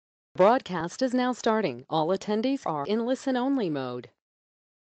Broadcast is now starting. All attendees are in listen-only mode.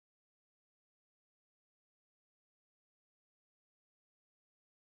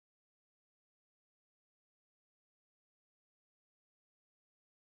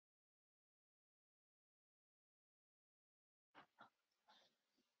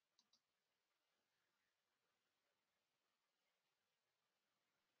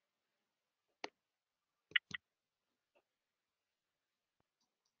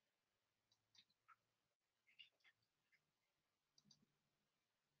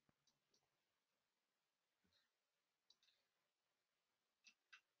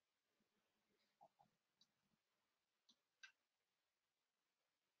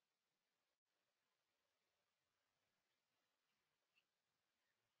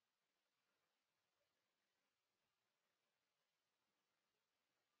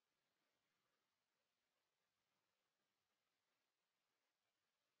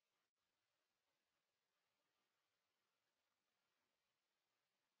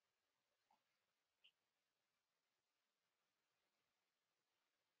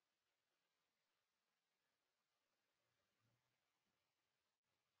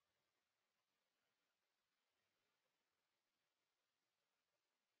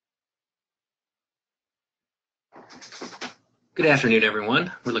 Good afternoon,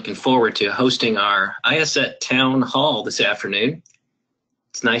 everyone. We're looking forward to hosting our IACET Town-hall this afternoon.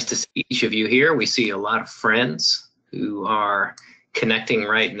 It's nice to see each of you here. We see a lot of friends who are connecting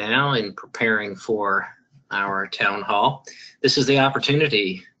right now and preparing for our town hall. This is the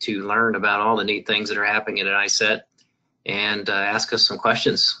opportunity to learn about all the neat things that are happening at IACET and ask us some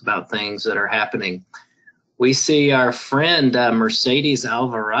questions about things that are happening. We see our friend Mercedes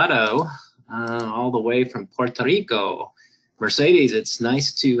Alvarado all the way from Puerto Rico. Mercedes, it's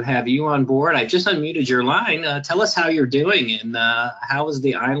nice to have you on board. I just unmuted your line. Tell us how you're doing and how is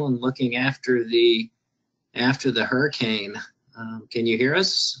the island looking after the hurricane? Can you hear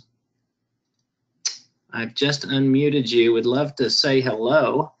us? I've just unmuted you. Would love to say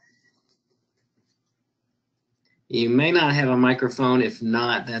hello. You may not have a microphone. If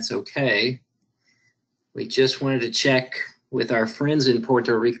not, that's okay. We just wanted to check with our friends in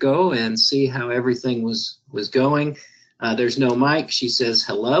Puerto Rico and see how everything was going. There's no mic. She says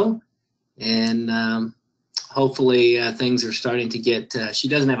hello, and hopefully things are starting to get, she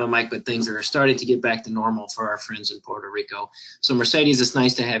doesn't have a mic, but things are starting to get back to normal for our friends in Puerto Rico. So Mercedes, it's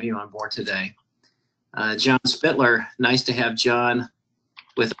nice to have you on board today. John Spittler, nice to have John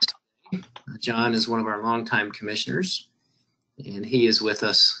with us. John is one of our longtime commissioners, and he is with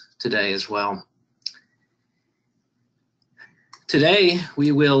us today as well. Today,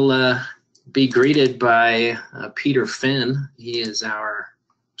 we will be greeted by Peter Finn. He is our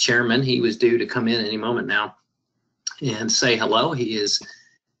chairman. He was due to come in any moment now and say hello. He is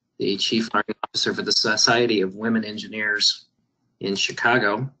the chief learning officer for the Society of Women Engineers in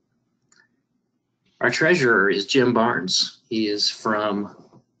Chicago. Our treasurer is Jim Barnes. He is from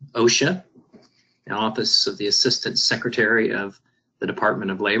OSHA, the Office of the Assistant Secretary of the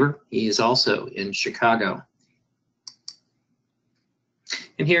Department of Labor. He is also in Chicago.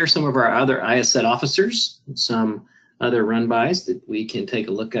 And here are some of our other IACET officers, some other run-bys that we can take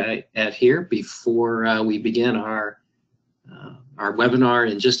a look at here before we begin our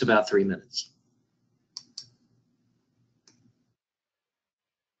webinar in just about 3 minutes.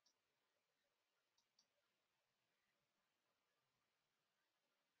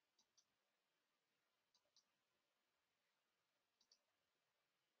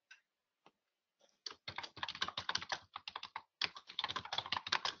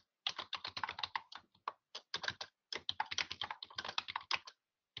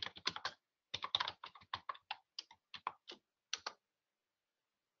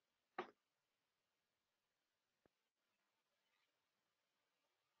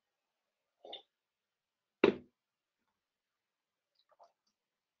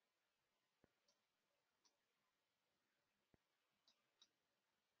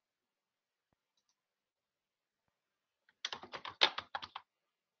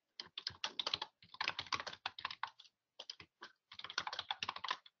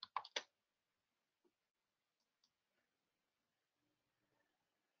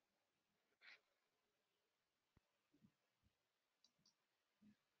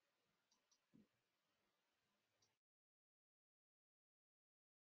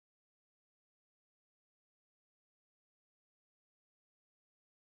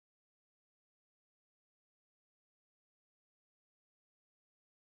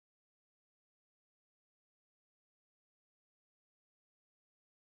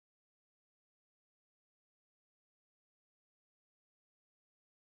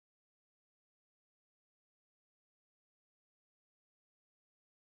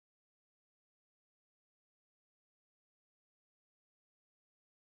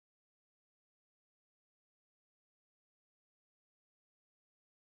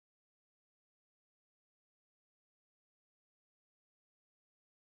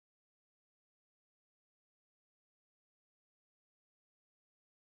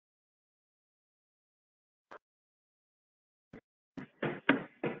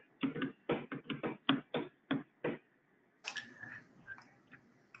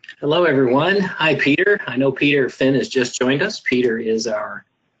 Hello, everyone. Hi, Peter. I know Peter Finn has just joined us. Peter is our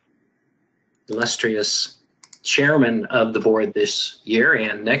illustrious chairman of the board this year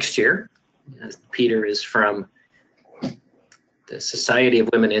and next year. Peter is from the Society of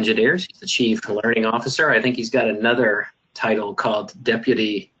Women Engineers. He's the Chief Learning Officer. I think he's got another title called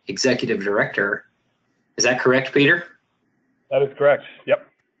Deputy Executive Director. Is that correct, Peter? That is correct. Yep.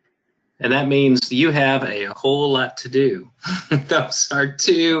 And that means you have a whole lot to do. Those are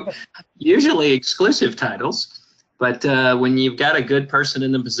two usually exclusive titles, but when you've got a good person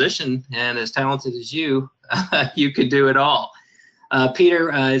in the position and as talented as you, you can do it all. Peter,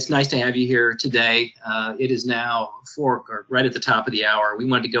 it's nice to have you here today. It is now right at the top of the hour. We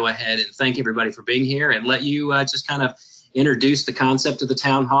wanted to go ahead and thank everybody for being here and let you just kind of introduce the concept of the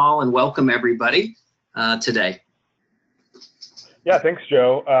town hall and welcome everybody today. Yeah, thanks,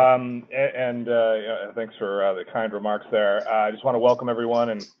 Joe, and thanks for the kind remarks there. I just want to welcome everyone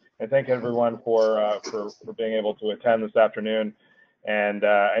and thank everyone for being able to attend this afternoon. And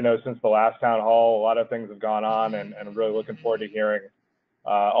I know since the last town hall, a lot of things have gone on, and I'm really looking forward to hearing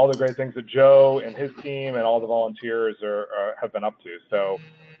all the great things that Joe and his team and all the volunteers have been up to. So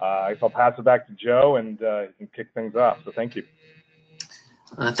I guess I'll pass it back to Joe and he can kick things off. So thank you.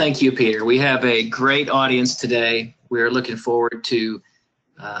 Thank you, Peter. We have a great audience today. We're looking forward to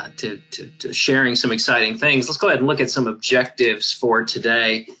sharing some exciting things. Let's go ahead and look at some objectives for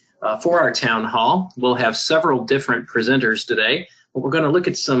today for our town hall. We'll have several different presenters today, but we're going to look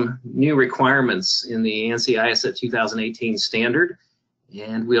at some new requirements in the ANSI IACET 2018 standard,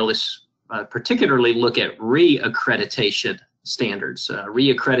 and we'll particularly look at re-accreditation standards,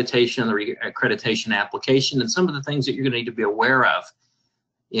 re-accreditation, the re-accreditation application, and some of the things that you're going to need to be aware of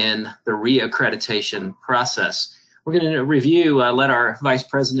in the re-accreditation process. We're going to review, let our Vice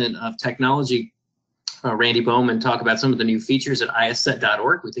President of Technology, Randy Bowman, talk about some of the new features at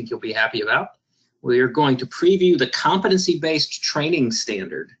IACET.org we think you'll be happy about. We are going to preview the competency-based training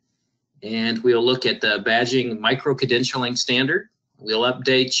standard, and we'll look at the badging micro-credentialing standard. We'll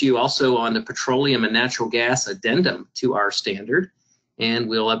update you also on the petroleum and natural gas addendum to our standard, and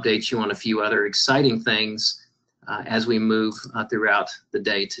we'll update you on a few other exciting things as we move throughout the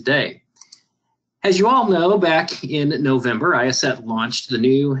day today. As you all know, back in November, IACET launched the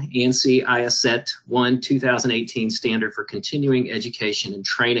new ANSI IACET 2018 standard for continuing education and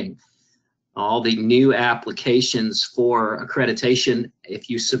training. All the new applications for accreditation, if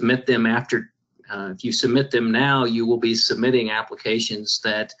you submit them now, you will be submitting applications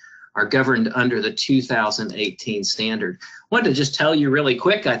that are governed under the 2018 standard. I wanted to just tell you really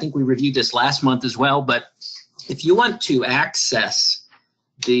quick, I think we reviewed this last month as well, but if you want to access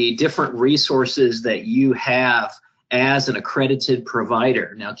the different resources that you have as an accredited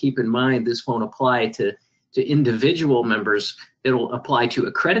provider, now keep in mind this won't apply to individual members, it'll apply to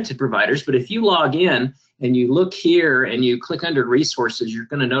accredited providers, but if you log in and you look here and you click under resources, you're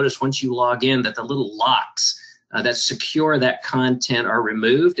going to notice once you log in that the little locks that secure that content are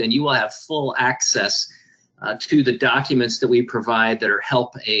removed, and you will have full access to the documents that we provide that are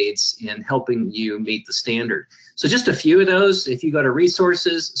help aids in helping you meet the standard. So just a few of those, if you go to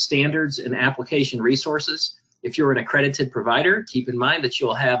resources, standards, and application resources, if you're an accredited provider, keep in mind that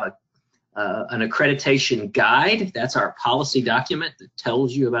you'll have an accreditation guide. That's our policy document that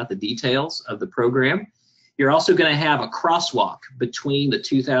tells you about the details of the program. You're also going to have a crosswalk between the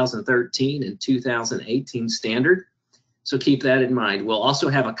 2013 and 2018 standard. So keep that in mind. We'll also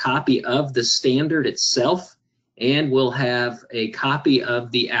have a copy of the standard itself, and we'll have a copy of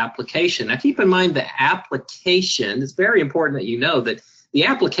the application. Now keep in mind the application, it's very important that you know that the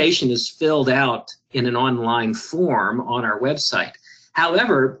application is filled out in an online form on our website.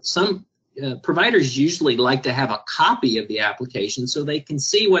 However, some providers usually like to have a copy of the application so they can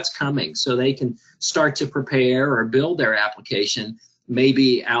see what's coming, so they can start to prepare or build their application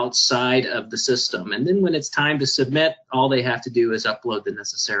maybe outside of the system. And then when it's time to submit, all they have to do is upload the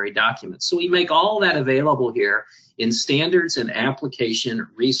necessary documents. So we make all that available here in standards and application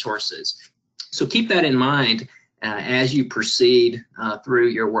resources. So keep that in mind as you proceed through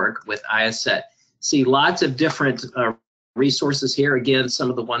your work with IACET. See lots of different resources here. Again, some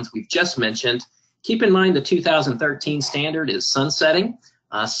of the ones we've just mentioned. Keep in mind the 2013 standard is sunsetting.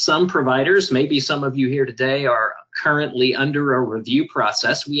 Some providers, maybe some of you here today, are currently under a review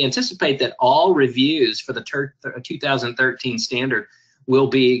process. We anticipate that all reviews for the 2013 standard will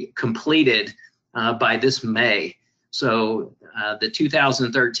be completed by this May. So the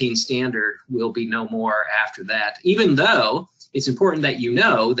 2013 standard will be no more after that, even though it's important that you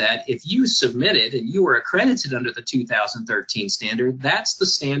know that if you submitted and you were accredited under the 2013 standard, that's the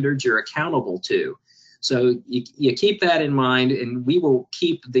standard you're accountable to. So you keep that in mind, and we will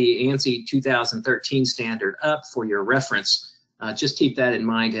keep the ANSI 2013 standard up for your reference. Just keep that in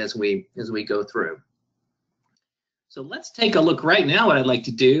mind as we go through. So let's take a look right now. What I'd like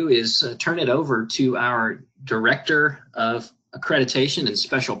to do is turn it over to our Director of Accreditation and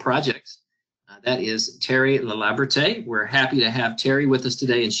Special Projects. That is Terry Lalaberte. We're happy to have Terry with us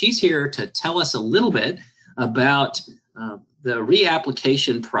today, and she's here to tell us a little bit about the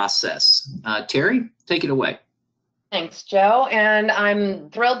reapplication process. Terry, take it away. Thanks, Joe, and I'm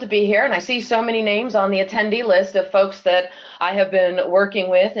thrilled to be here, and I see so many names on the attendee list of folks that I have been working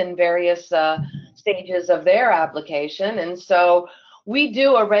with in various stages of their application. And so we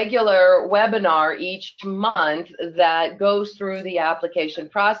do a regular webinar each month that goes through the application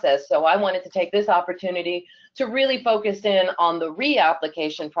process. So I wanted to take this opportunity to really focus in on the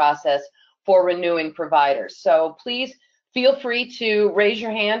reapplication process for renewing providers. So please feel free to raise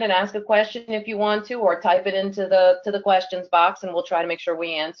your hand and ask a question if you want to, or type it into the questions box, and we'll try to make sure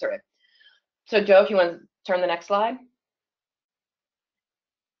we answer it. So Joe, if you want to turn the next slide.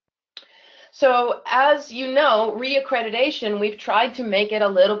 So as you know, reaccreditation, we've tried to make it a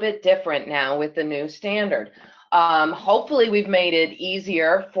little bit different now with the new standard. Hopefully we've made it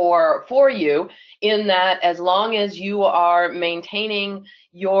easier for you, in that as long as you are maintaining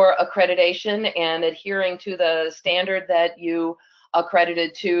your accreditation and adhering to the standard that you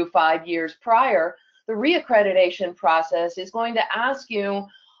accredited to 5 years prior, the reaccreditation process is going to ask you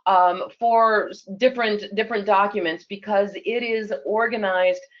for different documents, because it is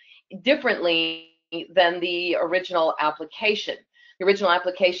organized differently than the original application. The original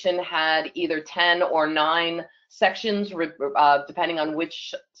application had either 10 or 9 sections, depending on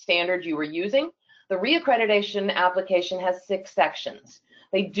which standard you were using. The reaccreditation application has 6 sections.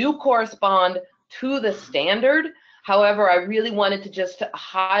 They do correspond to the standard. However, I really wanted to just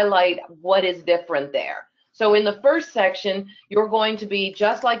highlight what is different there. So in the first section, you're going to be,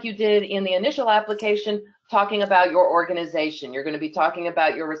 just like you did in the initial application, talking about your organization. You're going to be talking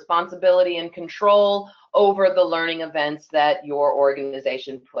about your responsibility and control over the learning events that your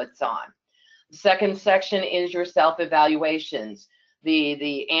organization puts on. The second section is your self-evaluations,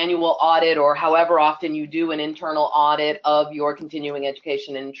 the annual audit, or however often you do an internal audit of your continuing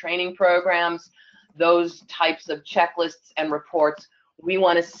education and training programs. Those types of checklists and reports, we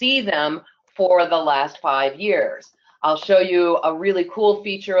want to see them for the last 5 years. I'll show you a really cool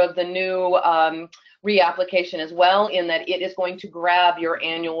feature of the new reapplication as well, in that it is going to grab your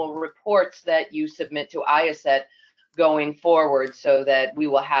annual reports that you submit to IACET going forward, so that we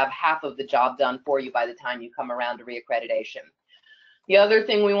will have half of the job done for you by the time you come around to reaccreditation. The other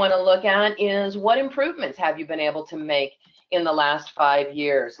thing we want to look at is, what improvements have you been able to make in the last 5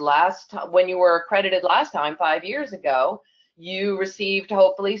 years? When you were accredited last time, 5 years ago, you received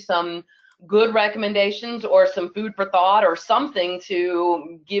hopefully some good recommendations or some food for thought or something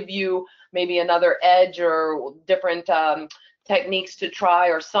to give you maybe another edge or different techniques to try,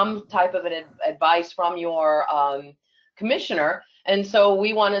 or some type of an advice from your commissioner. And so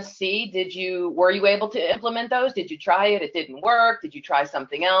we want to see, were you able to implement those? Did you try it? It didn't work. Did you try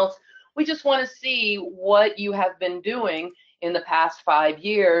something else? We just want to see what you have been doing in the past 5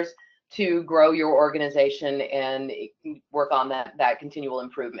 years to grow your organization and work on that continual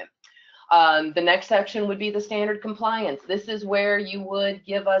improvement. The next section would be the standard compliance. This is where you would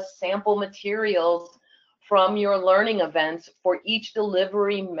give us sample materials from your learning events for each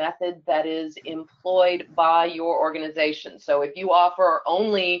delivery method that is employed by your organization. So if you offer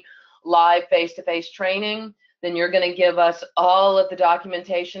only live face-to-face training, then you're going to give us all of the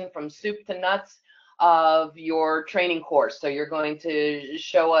documentation from soup to nuts of your training course. So you're going to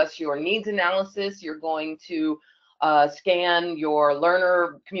show us your needs analysis, you're going to scan your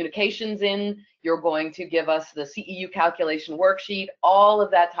learner communications in, you're going to give us the CEU calculation worksheet, all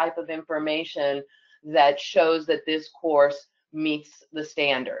of that type of information that shows that this course meets the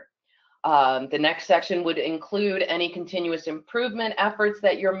standard. The next section would include any continuous improvement efforts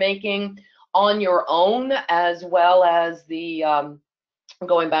that you're making on your own, as well as the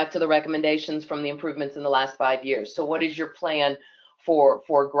going back to the recommendations from the improvements in the last 5 years. So what is your plan for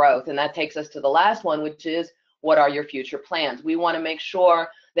growth? And that takes us to the last one, which is, what are your future plans? We want to make sure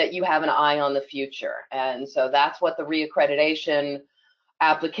that you have an eye on the future. And so that's what the reaccreditation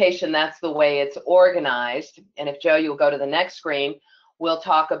application, that's the way it's organized. And if Joe, you'll go to the next screen, we'll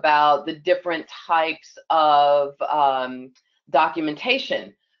talk about the different types of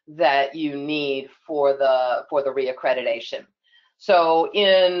documentation that you need for the reaccreditation. So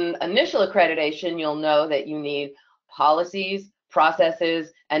in initial accreditation, you'll know that you need policies,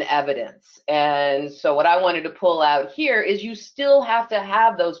 processes, and evidence. And so what I wanted to pull out here is, you still have to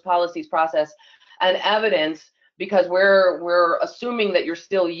have those policies, process, and evidence, because we're assuming that you're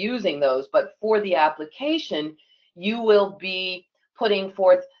still using those, but for the application, you will be putting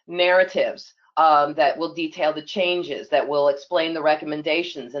forth narratives that will detail the changes, that will explain the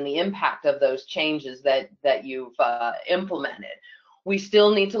recommendations and the impact of those changes that you've implemented. We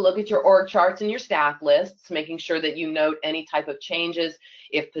still need to look at your org charts and your staff lists, making sure that you note any type of changes,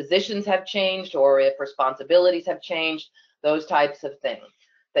 if positions have changed or if responsibilities have changed, those types of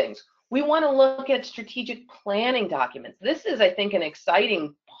things. We want to look at strategic planning documents. This is, I think, an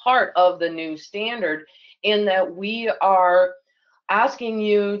exciting part of the new standard, in that we are asking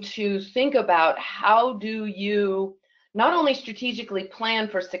you to think about how do you not only strategically plan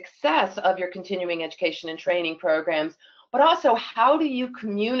for success of your continuing education and training programs, but also how do you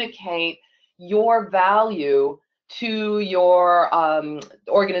communicate your value to your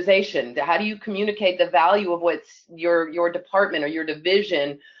organization? How do you communicate the value of what your department or your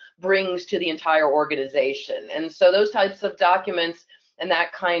division brings to the entire organization? And so those types of documents and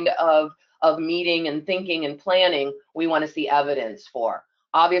that kind of meeting and thinking and planning, we want to see evidence for.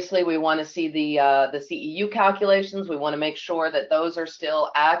 Obviously, we want to see the CEU calculations. We want to make sure that those are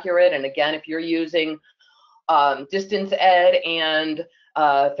still accurate. And again, if you're using distance ed and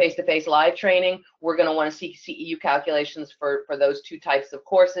face-to-face live training, we're going to want to see CEU calculations for those two types of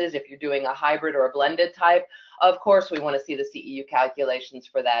courses. If you're doing a hybrid or a blended type, of course, we want to see the CEU calculations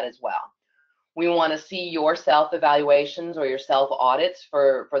for that as well. We want to see your self-evaluations or your self-audits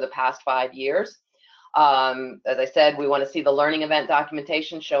for the past 5 years. As I said, we want to see the learning event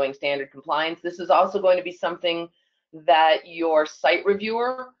documentation showing standard compliance. This is also going to be something that your site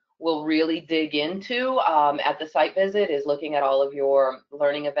reviewer will really dig into at the site visit, is looking at all of your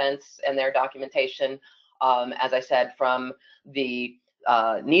learning events and their documentation, as I said, from the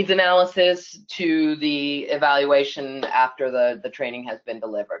needs analysis to the evaluation after the training has been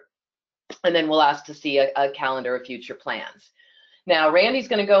delivered. And then we'll ask to see a calendar of future plans. Now, Randy's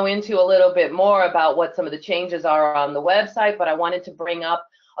going to go into a little bit more about what some of the changes are on the website, but I wanted to bring up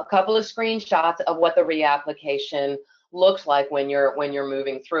a couple of screenshots of what the reapplication looks like when you're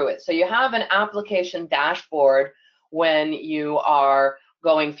moving through it. So you have an application dashboard when you are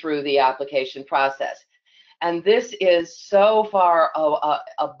going through the application process. And this is so far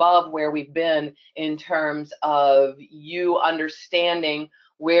above where we've been in terms of you understanding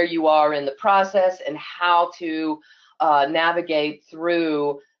where you are in the process and how to navigate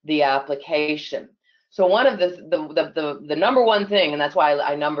through the application. So one of the number one thing, and that's why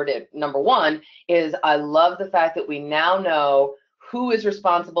I numbered it number one, is I love the fact that we now know who is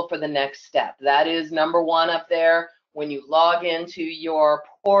responsible for the next step. That is number one up there. When you log into your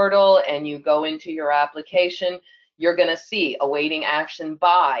portal and you go into your application, you're going to see awaiting action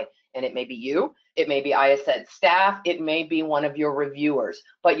by, and it may be you, it may be IACET staff, it may be one of your reviewers,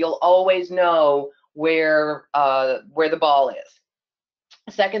 but you'll always know where the ball is.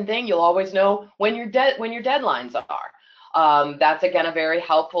 Second thing, you'll always know when your deadlines are. That's again a very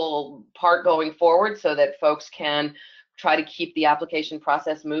helpful part going forward, so that folks can try to keep the application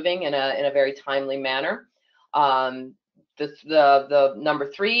process moving in a very timely manner. The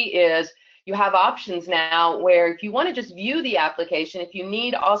number three is you have options now where if you want to just view the application, if you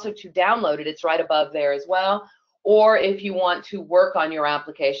need also to download it, it's right above there as well. Or if you want to work on your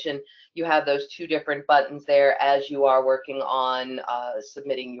application, you have those two different buttons there as you are working on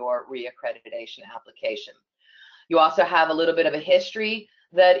submitting your re-accreditation application. You also have a little bit of a history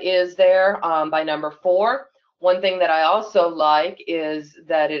that is there by number 4. One thing that I also like is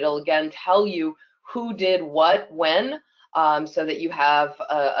that it'll again tell you who did what when, so that you have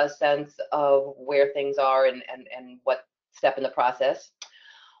a sense of where things are and what step in the process.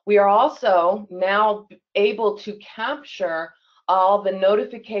 We are also now able to capture all the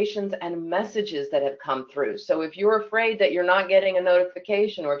notifications and messages that have come through. So if you're afraid that you're not getting a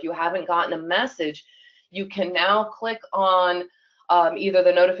notification, or if you haven't gotten a message, you can now click on either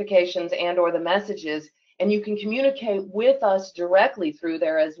the notifications and or the messages, and you can communicate with us directly through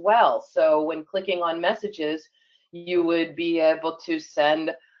there as well. So when clicking on messages, you would be able to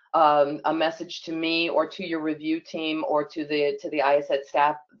send a message to me or to your review team or to the IACET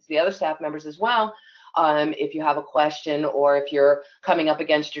staff, the other staff members as well, if you have a question or if you're coming up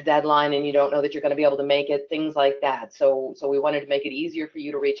against your deadline and you don't know that you're going to be able to make it, things like that. So we wanted to make it easier for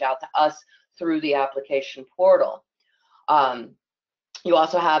you to reach out to us through the application portal. You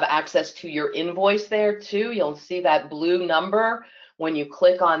also have access to your invoice there too. You'll see that blue number. When you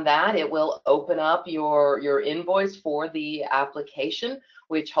click on that, it will open up your invoice for the application,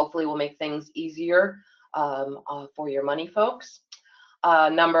 which hopefully will make things easier for your money folks.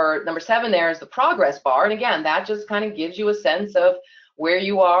 Number 7 there is the progress bar, and again, that just kind of gives you a sense of where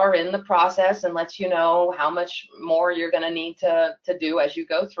you are in the process and lets you know how much more you're going to need to do as you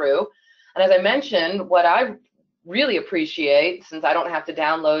go through. And as I mentioned, what I really appreciate, since I don't have to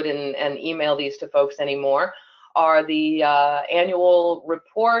download and email these to folks anymore, are the annual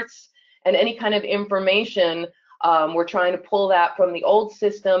reports and any kind of information. We're trying to pull that from the old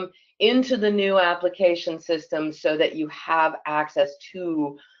system into the new application system so that you have access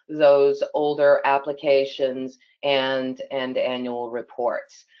to those older applications and annual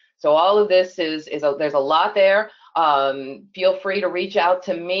reports. So all of this there's a lot there. Feel free to reach out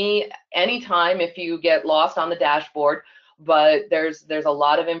to me anytime if you get lost on the dashboard, but there's a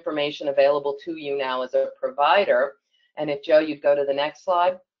lot of information available to you now as a provider. And if Joe, you'd go to the next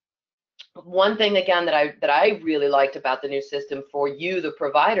slide. One thing again that I really liked about the new system for you, the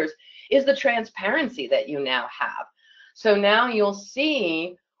providers, is the transparency that you now have. So now you'll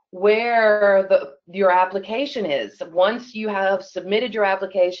see where your application is. Once you have submitted your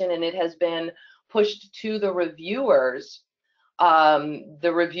application and it has been pushed to the reviewers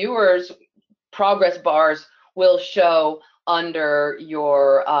progress bars will show under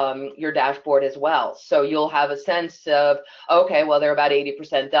your dashboard as well. So you'll have a sense of, okay, well, they're about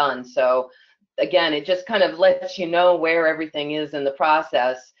 80% done. So again, it just kind of lets you know where everything is in the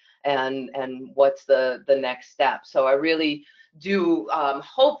process and what's the next step. So I really do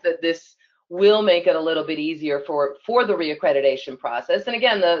hope that this will make it a little bit easier for the reaccreditation process. And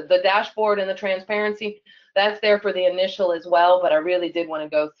again, the dashboard and the transparency, that's there for the initial as well, but I really did want to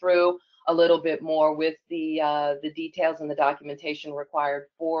go through a little bit more with the details and the documentation required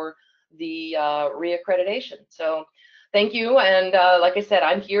for the reaccreditation. So thank you, and like I said,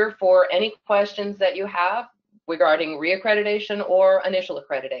 I'm here for any questions that you have regarding reaccreditation or initial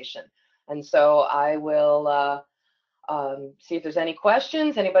accreditation. And so I will see if there's any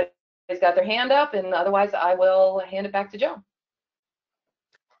questions. Anybody's got their hand up, and otherwise I will hand it back to Joe.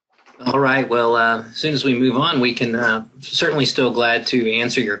 All right, well, as soon as we move on, we can certainly still glad to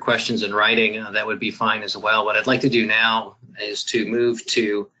answer your questions in writing. That would be fine as well. What I'd like to do now is to move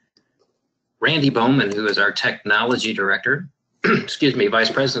to Randy Bowman, who is our Technology Director, excuse me,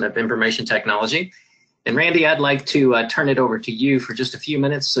 Vice President of Information Technology. And Randy, I'd like to turn it over to you for just a few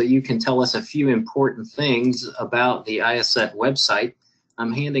minutes so you can tell us a few important things about the IACET website.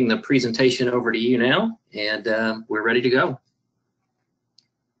 I'm handing the presentation over to you now, and we're ready to go.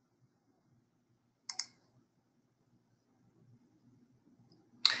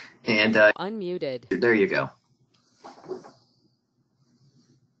 And unmuted. There you go.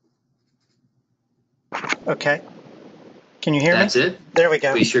 Okay. Can you hear me? That's it. There we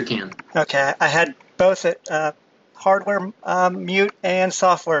go. We sure can. Okay. I had both at hardware mute and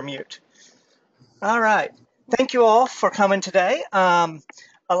software mute. All right. Thank you all for coming today. A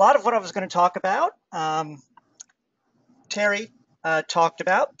lot of what I was going to talk about, Terry talked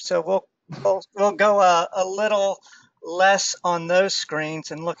about, so we'll go a little less on those screens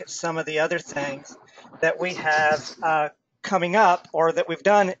and look at some of the other things that we have coming up or that we've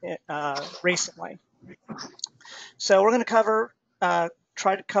done recently. So we're going to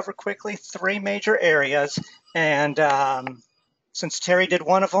try to cover quickly 3 major areas, and since Terry did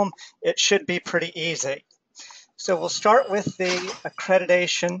one of them, it should be pretty easy. So we'll start with the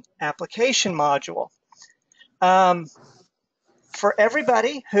accreditation application module. For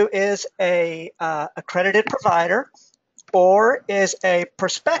everybody who is a accredited provider or is a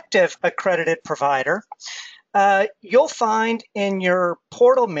prospective accredited provider, you'll find in your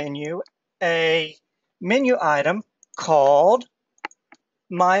portal menu a menu item called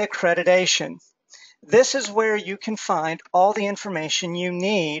My Accreditation. This is where you can find all the information you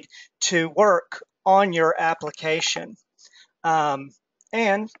need to work on your application.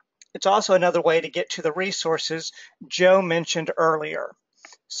 And it's also another way to get to the resources Joe mentioned earlier.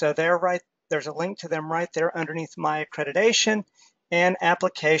 So there's a link to them right there underneath My Accreditation, and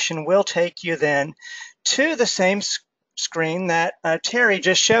application will take you then to the same screen that Terry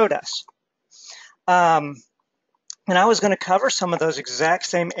just showed us. And I was going to cover some of those exact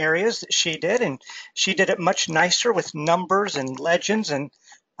same areas that she did, and she did it much nicer with numbers and legends, and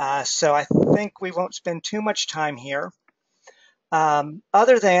so I think we won't spend too much time here.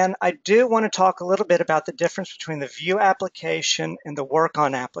 Other than, I do want to talk a little bit about the difference between the view application and the work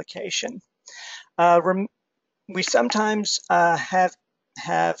on application. We sometimes have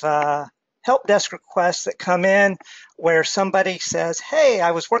help desk requests that come in where somebody says, hey,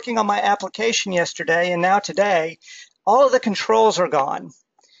 I was working on my application yesterday and now today all of the controls are gone.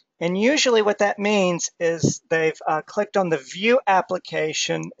 And usually what that means is they've clicked on the view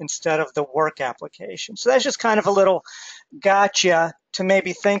application instead of the work application. So that's just kind of a little gotcha to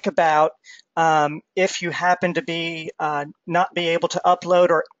maybe think about if you happen to be not be able to upload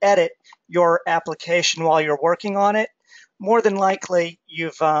or edit your application while you're working on it, more than likely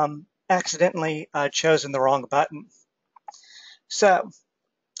you've accidentally chosen the wrong button. So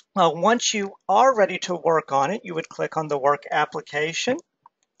once you are ready to work on it, you would click on the work application.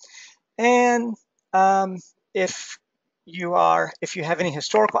 And if you have any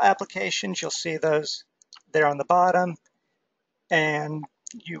historical applications, you'll see those there on the bottom. And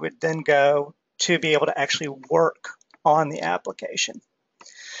you would then go to be able to actually work on the application.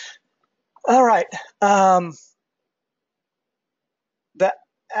 All right. The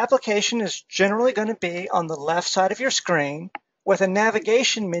application is generally going to be on the left side of your screen with a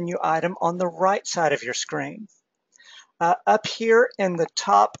navigation menu item on the right side of your screen. Up here in the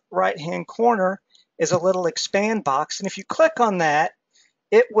top right-hand corner is a little expand box, and if you click on that,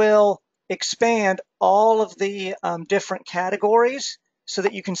 it will expand all of the different categories so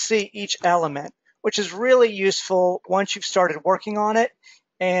that you can see each element, which is really useful once you've started working on it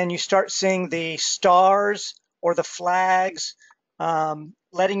and you start seeing the stars or the flags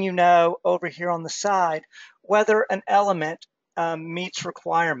letting you know over here on the side whether an element meets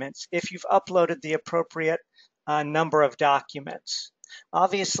requirements if you've uploaded the appropriate number of documents.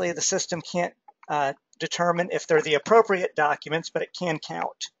 Obviously, the system can't determine if they're the appropriate documents, but it can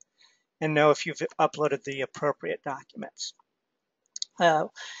count and know if you've uploaded the appropriate documents.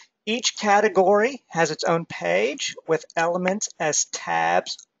 Each category has its own page with elements as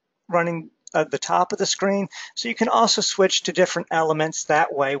tabs running at the top of the screen, so you can also switch to different elements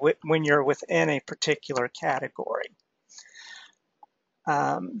that way when you're within a particular category.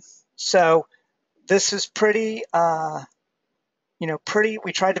 So this is pretty, we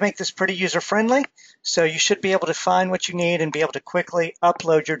tried to make this pretty user-friendly, so you should be able to find what you need and be able to quickly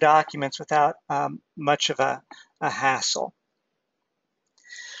upload your documents without much of a hassle.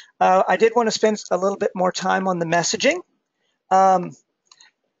 I did want to spend a little bit more time on the messaging.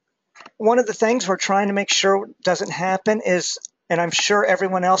 One of the things we're trying to make sure doesn't happen is, and I'm sure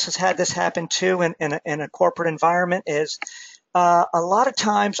everyone else has had this happen too in a corporate environment, is a lot of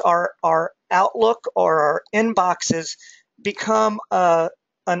times our Outlook or our inboxes become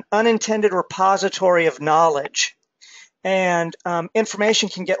an unintended repository of knowledge, and information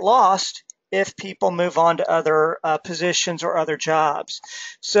can get lost if people move on to other positions or other jobs.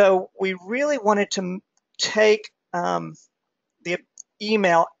 So we really wanted to take the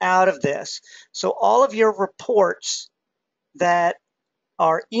email out of this. So all of your reports that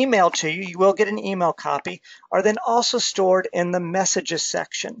are emailed to you, you will get an email copy, are then also stored in the messages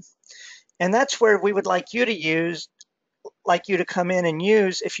section. And that's where we would like you to come in and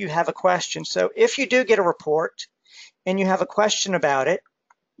use if you have a question. So if you do get a report and you have a question about it,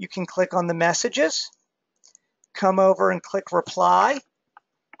 you can click on the messages, come over and click reply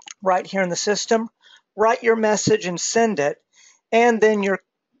right here in the system, write your message and send it, and then your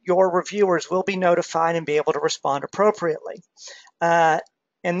reviewers will be notified and be able to respond appropriately.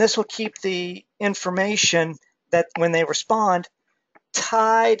 And this will keep the information that when they respond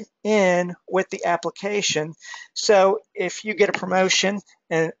tied in with the application. So if you get a promotion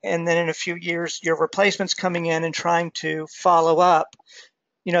and then in a few years your replacement's coming in and trying to follow up,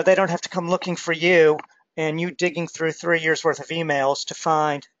 they don't have to come looking for you and you digging through 3 years worth of emails to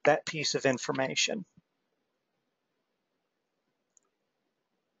find that piece of information.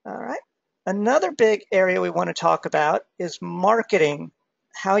 All right. Another big area we want to talk about is marketing,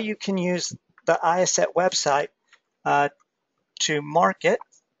 how you can use the IACET website to market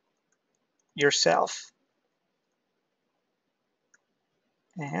yourself.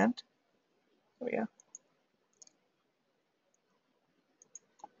 And here we go.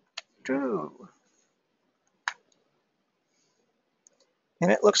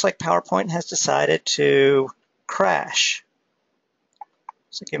 And it looks like PowerPoint has decided to crash.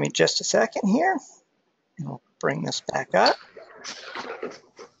 So give me just a second here, and we'll bring this back up.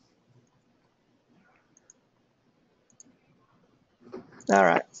 All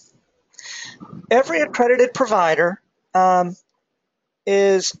right. Every accredited provider has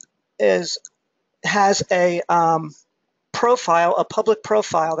a profile, a public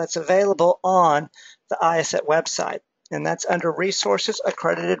profile that's available on the IACET website, and that's under Resources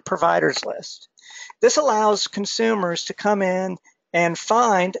Accredited Providers List. This allows consumers to come in and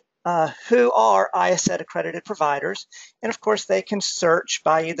find who are IACET accredited providers, and of course they can search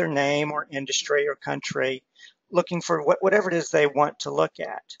by either name or industry or country, looking for whatever it is they want to look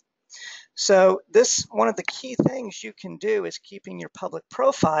at. So one of the key things you can do is keeping your public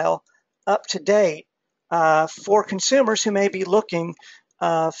profile up to date for consumers who may be looking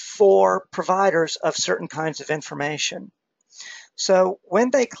for providers of certain kinds of information. So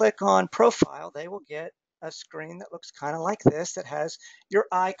when they click on profile, they will get a screen that looks kind of like this, that has your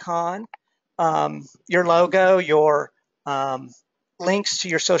icon, your logo, your links to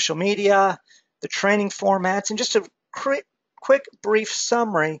your social media, the training formats, and just a quick brief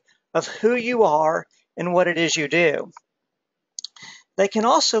summary of who you are and what it is you do. They can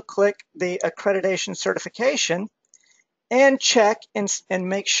also click the accreditation certification and check and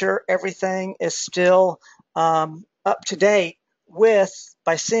make sure everything is still up to date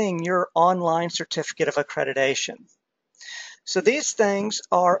by seeing your online certificate of accreditation. So these things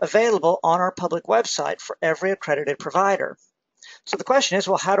are available on our public website for every accredited provider. So the question is,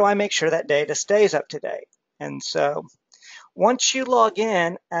 well, how do I make sure that data stays up to date? And so once you log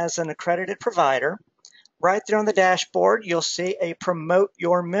in as an accredited provider, right there on the dashboard, you'll see a promote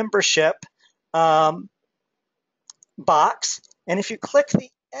your membership box. And if you click the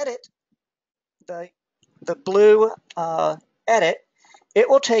edit, the blue edit, it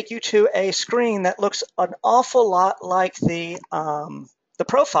will take you to a screen that looks an awful lot like the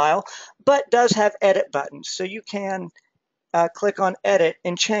profile, but does have edit buttons. So you can click on edit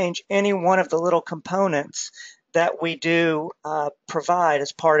and change any one of the little components that we do provide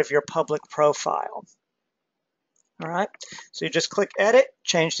as part of your public profile. All right, so you just click edit,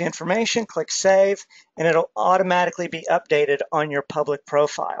 change the information, click save, and it'll automatically be updated on your public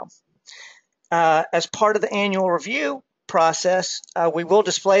profile. As part of the annual review process, we will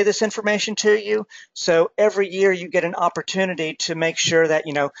display this information to you. So every year you get an opportunity to make sure that,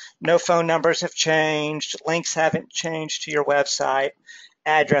 no phone numbers have changed, links haven't changed to your website,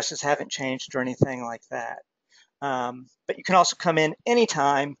 addresses haven't changed or anything like that. But you can also come in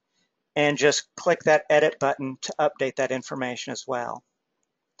anytime and just click that edit button to update that information as well.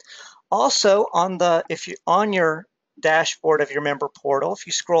 Also, on your dashboard of your member portal, if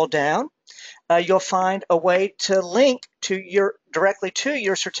you scroll down, you'll find a way to link directly to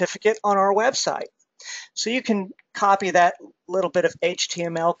your certificate on our website. So you can copy that little bit of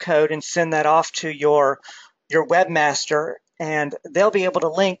HTML code and send that off to your webmaster, and they'll be able to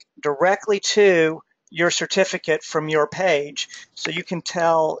link directly to your certificate from your page, so you can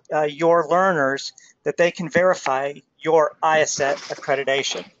tell your learners that they can verify your IACET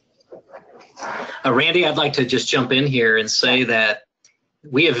accreditation. Randy, I'd like to just jump in here and say that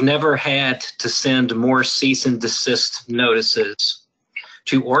we have never had to send more cease and desist notices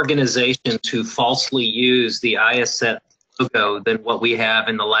to organizations who falsely use the IACET logo than what we have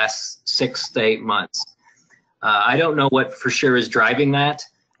in the last 6 to 8 months. I don't know what for sure is driving that,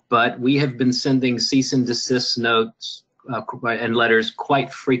 but we have been sending cease and desist notes and letters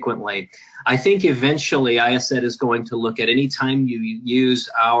quite frequently. I think eventually IACET is going to look at any time you use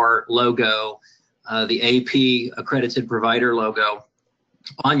our logo, the AP accredited provider logo,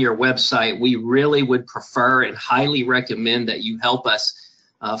 on your website. We really would prefer and highly recommend that you help us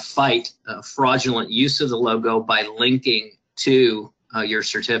fight fraudulent use of the logo by linking to your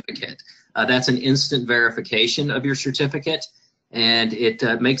certificate. That's an instant verification of your certificate, and it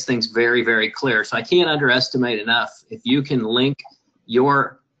makes things very, very clear. So I can't underestimate enough, if you can link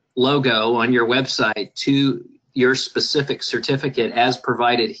your logo on your website to your specific certificate as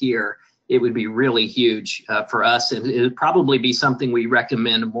provided here, it would be really huge for us, and it would probably be something we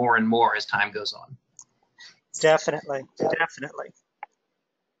recommend more and more as time goes on. Definitely, definitely.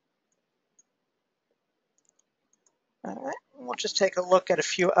 All right, we'll just take a look at a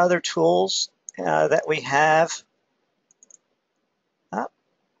few other tools that we have.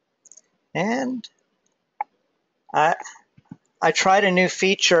 And I tried a new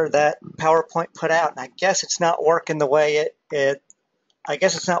feature that PowerPoint put out, and I guess it's not working the way it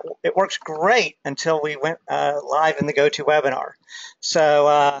works great until we went live in the GoToWebinar.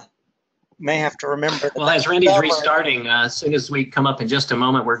 So may have to remember that. Well, as Randy's restarting, as soon as we come up in just a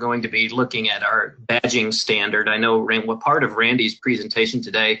moment, we're going to be looking at our badging standard. I know what part of Randy's presentation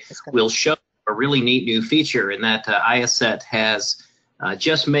today will show a really neat new feature, in that IACET has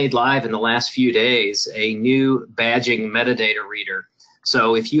just made live in the last few days a new badging metadata reader.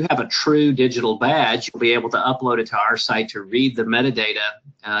 So if you have a true digital badge, you'll be able to upload it to our site to read the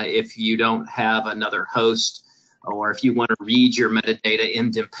metadata if you don't have another host, or if you want to read your metadata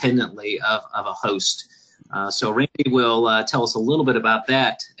independently of a host. So Randy will tell us a little bit about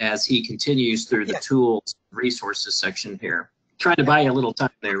that as he continues through the tools resources section here. Trying to buy you a little time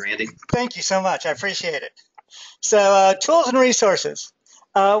there, Randy. Thank you so much. I appreciate it. So tools and resources.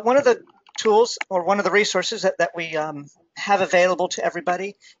 One of the tools, or one of the resources that we have available to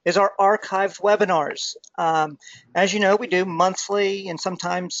everybody, is our archived webinars. As you know, we do monthly and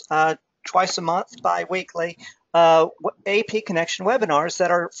sometimes twice a month, bi-weekly, AP Connection webinars that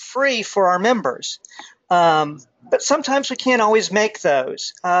are free for our members. but sometimes we can't always make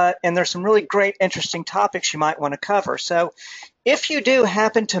those. And there's some really great, interesting topics you might want to cover. So if you do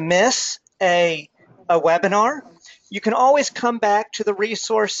happen to miss a webinar, you can always come back to the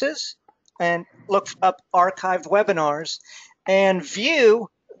resources and look up archived webinars and view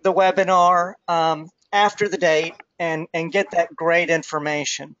the webinar after the date and get that great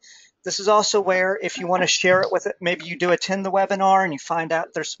information. This is also where, if you want to share it with it, maybe you do attend the webinar and you find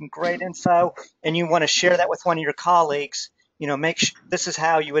out there's some great info and you want to share that with one of your colleagues, you know, this is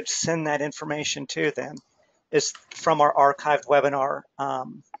how you would send that information to them, is from our archived webinar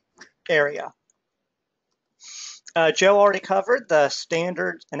area. Joe already covered the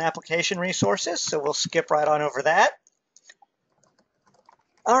standard and application resources, so we'll skip right on over that.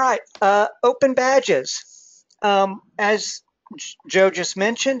 All right, open badges. As Joe just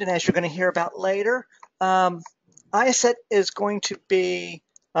mentioned, and as you're going to hear about later, IACET is going to be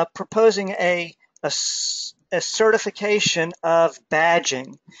proposing a certification of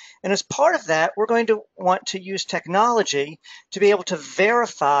badging. And as part of that, we're going to want to use technology to be able to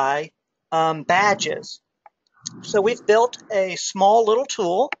verify badges. So we've built a small little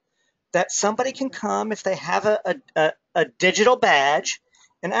tool that somebody can come if they have a digital badge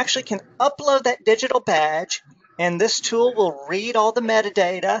and actually can upload that digital badge, and this tool will read all the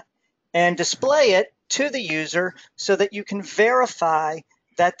metadata and display it to the user so that you can verify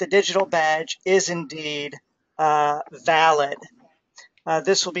that the digital badge is indeed valid.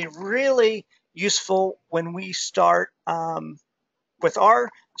 This will be really useful when we start with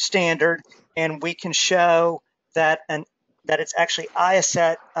our standard and we can show that it's actually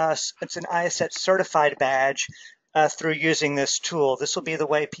IACET, it's an IACET certified badge through using this tool. This will be the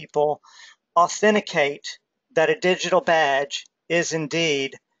way people authenticate that a digital badge is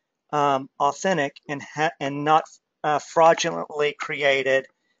indeed authentic and not fraudulently created,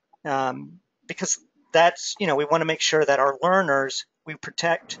 because that's, you know, we want to make sure that our learners, we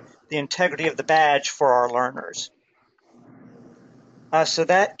protect the integrity of the badge for our learners. So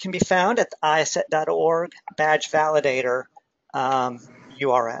that can be found at the IACET.org badge validator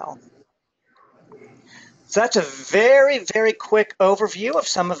URL. So that's a very, very quick overview of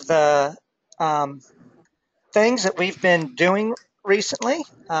some of the things that we've been doing recently.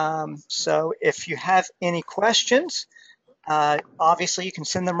 So if you have any questions, obviously you can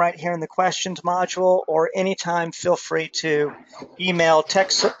send them right here in the questions module, or anytime feel free to email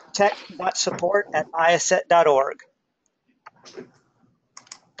tech.support@iacet.org.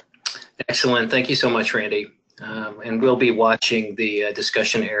 Excellent. Thank you so much, Randy. And we'll be watching the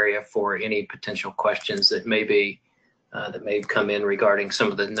discussion area for any potential questions that may come in regarding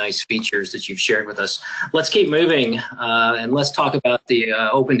some of the nice features that you've shared with us. Let's keep moving and let's talk about the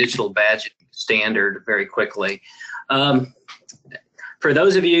Open Digital Badge Standard very quickly. For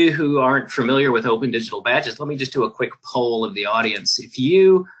those of you who aren't familiar with Open Digital Badges, let me just do a quick poll of the audience. If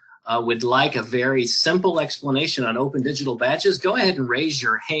you would like a very simple explanation on Open Digital Badges, go ahead and raise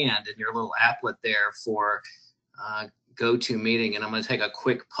your hand in your little applet there for GoToMeeting, and I'm going to take a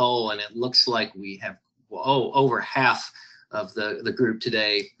quick poll, and it looks like we have over half of the group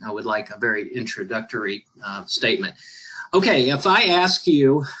today would like a very introductory statement. Okay, if I ask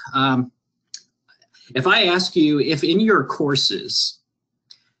you if in your courses,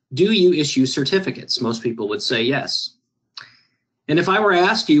 do you issue certificates? Most people would say yes. And if I were to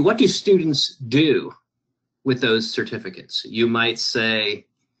ask you, what do students do with those certificates? You might say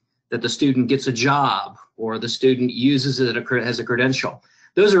that the student gets a job, or the student uses it as a credential.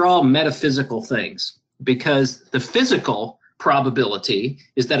 Those are all metaphysical things, because the physical probability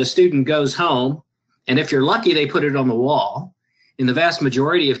is that a student goes home, and if you're lucky, they put it on the wall. In the vast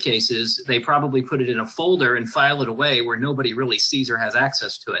majority of cases, they probably put it in a folder and file it away where nobody really sees or has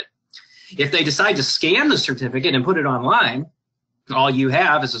access to it. If they decide to scan the certificate and put it online, all you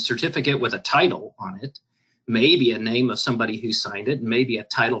have is a certificate with a title on it, maybe a name of somebody who signed it, maybe a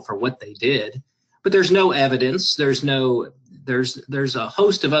title for what they did, but there's no evidence, there's a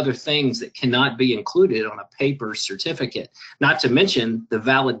host of other things that cannot be included on a paper certificate, not to mention the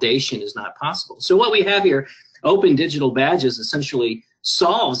validation is not possible. So what we have here, Open Digital Badges, essentially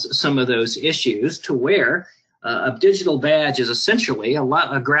solves some of those issues to where a digital badge is essentially a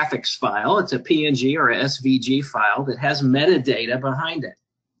graphics file. It's a PNG or a SVG file that has metadata behind it.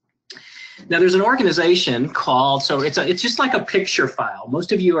 Now there's an organization called, so it's just like a picture file.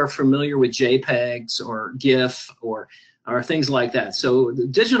 Most of you are familiar with JPEGs or GIF or things like that. So the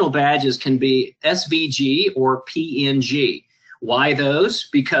digital badges can be SVG or PNG. Why those?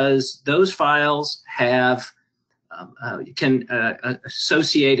 Because those files have can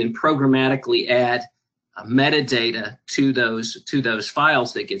associate and programmatically add metadata to those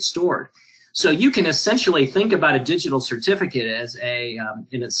files that get stored. So you can essentially think about a digital certificate as in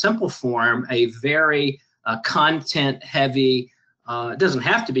its simple form, a very content-heavy. It doesn't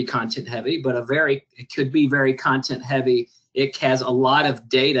have to be content-heavy, but it could be very content-heavy. It has a lot of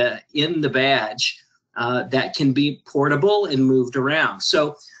data in the badge that can be portable and moved around.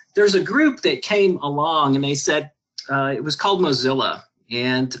 So there's a group that came along and they said, it was called Mozilla,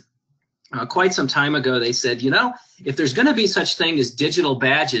 and quite some time ago they said, you know, if there's going to be such thing as digital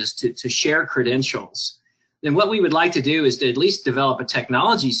badges to share credentials, then what we would like to do is to at least develop a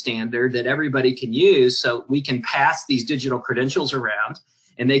technology standard that everybody can use so we can pass these digital credentials around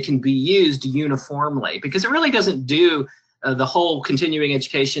and they can be used uniformly, because it really doesn't do the whole continuing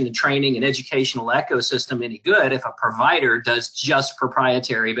education and training and educational ecosystem any good if a provider does just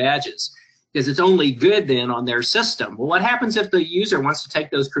proprietary badges, because it's only good then on their system. Well, what happens if the user wants to take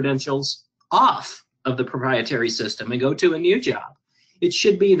those credentials off of the proprietary system and go to a new job? It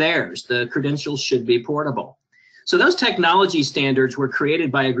should be theirs. The credentials should be portable. So those technology standards were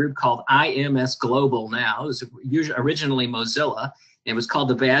created by a group called IMS Global now. It was originally Mozilla. It was called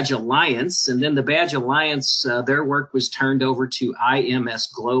the Badge Alliance, and then the Badge Alliance, their work was turned over to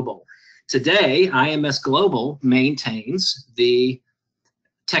IMS Global. Today, IMS Global maintains the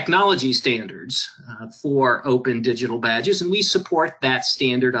technology standards for open digital badges, and we support that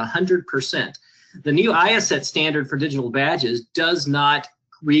standard 100%. The new IACET standard for digital badges does not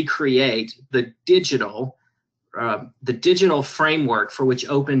recreate the digital framework for which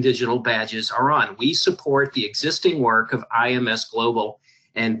open digital badges are on. We support the existing work of IMS Global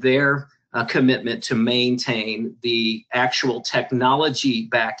and their commitment to maintain the actual technology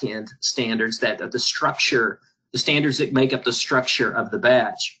backend standards the standards that make up the structure of the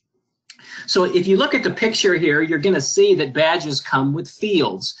badge. So if you look at the picture here, you're going to see that badges come with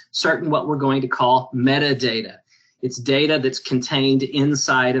fields, certain what we're going to call metadata. It's data that's contained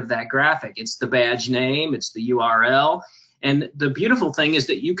inside of that graphic. It's the badge name, it's the URL, and the beautiful thing is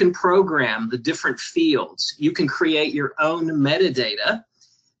that you can program the different fields. You can create your own metadata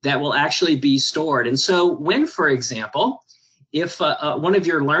that will actually be stored. And so when, for example, if one of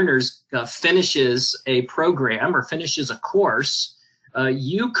your learners finishes a program or finishes a course,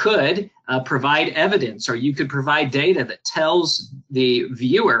 you could provide evidence, or you could provide data that tells the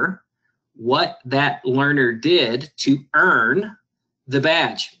viewer what that learner did to earn the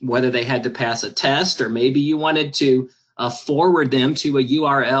badge, whether they had to pass a test, or maybe you wanted to forward them to a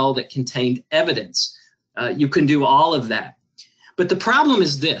URL that contained evidence. You can do all of that. But the problem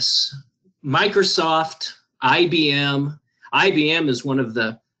is this: Microsoft, IBM is one of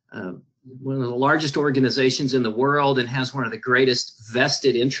the largest organizations in the world and has one of the greatest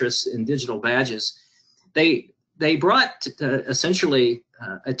vested interests in digital badges. They brought essentially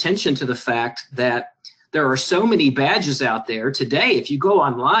attention to the fact that there are so many badges out there today. If you go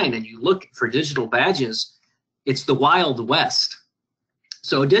online and you look for digital badges, it's the Wild West.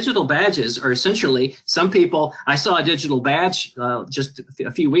 So digital badges are essentially, some people, I saw a digital badge just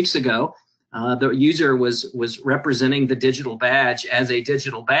a few weeks ago. The user was representing the digital badge as a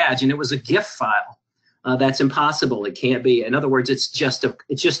digital badge, and it was a GIF file. That's impossible. It can't be. In other words, it's just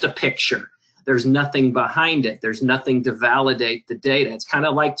a picture. There's nothing behind it. There's nothing to validate the data. It's kind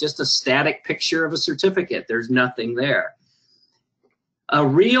of like just a static picture of a certificate. There's nothing there. A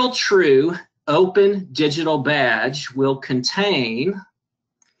real, true, open digital badge will contain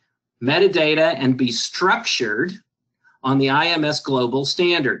metadata and be structured on the IMS Global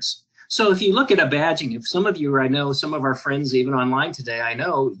standards. So if you look at a badging, if some of you, I know some of our friends even online today, I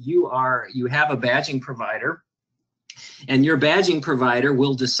know you have a badging provider, and your badging provider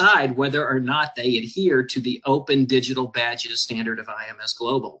will decide whether or not they adhere to the open digital badges standard of IMS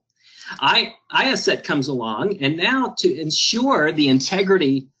Global. IACET comes along, and now to ensure the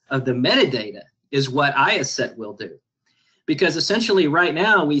integrity of the metadata is what IACET will do. Because essentially right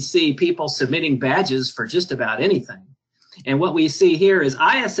now we see people submitting badges for just about anything. And what we see here is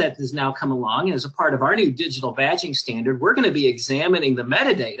IACET has now come along, and as a part of our new digital badging standard, we're going to be examining the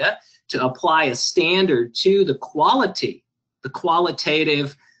metadata to apply a standard to the qualitative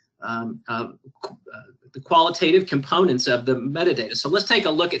components of the metadata. So let's take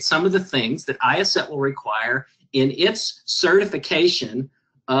a look at some of the things that IACET will require in its certification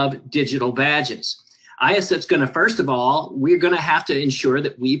of digital badges. IACET's going to, first of all, we're going to have to ensure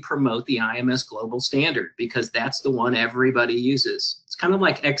that we promote the IMS Global Standard, because that's the one everybody uses. It's kind of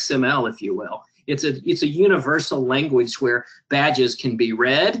like XML, if you will. It's a universal language where badges can be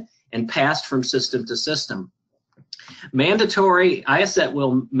read and passed from system to system. Mandatory, IACET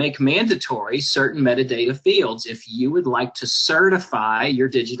will make mandatory certain metadata fields if you would like to certify your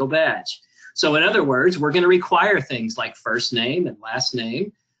digital badge. So in other words, we're going to require things like first name and last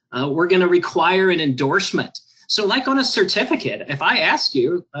name, We're going to require an endorsement. So like on a certificate, if I ask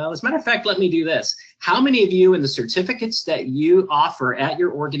you, as a matter of fact, let me do this. How many of you in the certificates that you offer at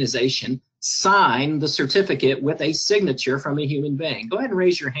your organization sign the certificate with a signature from a human being? Go ahead and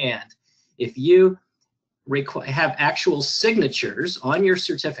raise your hand. If you have actual signatures on your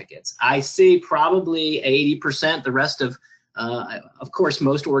certificates, I see probably 80%. The rest of course,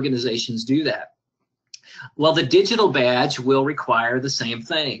 most organizations do that. Well, the digital badge will require the same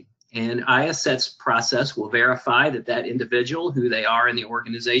thing. And IACET's process will verify that that individual, who they are in the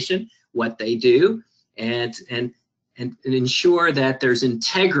organization, what they do, and ensure that there's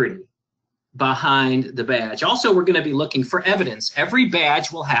integrity behind the badge. Also, we're going to be looking for evidence. Every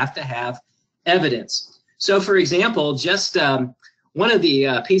badge will have to have evidence. So, for example, just one of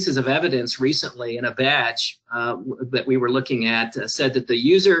the pieces of evidence recently in a badge that we were looking at said that the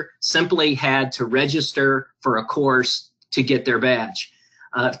user simply had to register for a course to get their badge.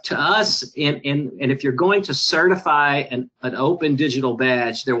 To us, and if you're going to certify an open digital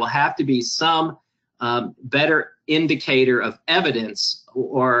badge, there will have to be some better indicator of evidence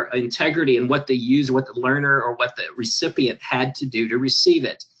or integrity in what the user, what the learner, or what the recipient had to do to receive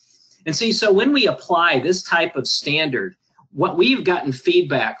it. And see, so when we apply this type of standard, what we've gotten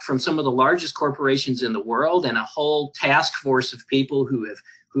feedback from some of the largest corporations in the world and a whole task force of people who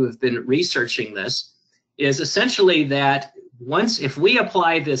have been researching this is essentially that if we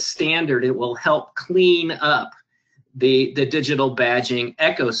apply this standard, it will help clean up the digital badging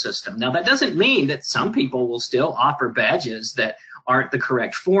ecosystem. Now, that doesn't mean that some people will still offer badges that aren't the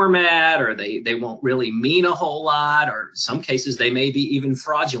correct format, or they won't really mean a whole lot, or in some cases they may be even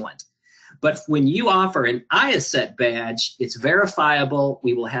fraudulent. But when you offer an IACET badge, it's verifiable.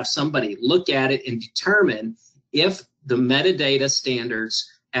 We will have somebody look at it and determine if the metadata standards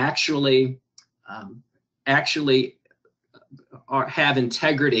actually have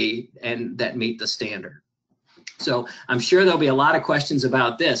integrity and that meet the standard. So I'm sure there'll be a lot of questions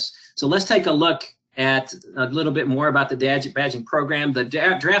about this. So let's take a look at a little bit more about the badging program. The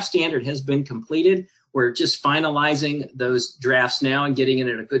draft standard has been completed. We're just finalizing those drafts now and getting it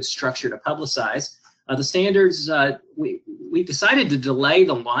in a good structure to publicize. The standards, we decided to delay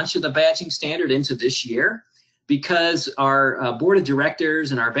the launch of the badging standard into this year because our board of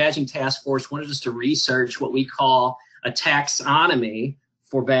directors and our badging task force wanted us to research what we call a taxonomy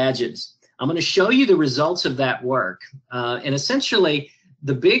for badges. I'm going to show you the results of that work. And essentially,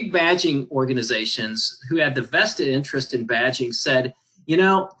 the big badging organizations who had the vested interest in badging said, you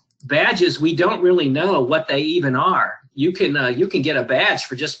know, badges, we don't really know what they even are. You can get a badge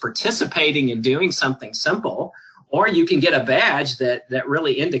for just participating in doing something simple, or you can get a badge that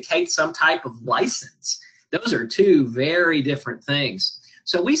really indicates some type of license. Those are two very different things.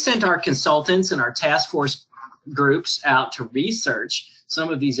 So we sent our consultants and our task force groups out to research some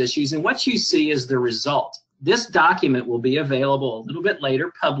of these issues, and what you see is the result. This document will be available a little bit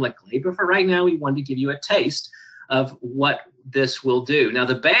later publicly, but for right now we wanted to give you a taste of what this will do. Now,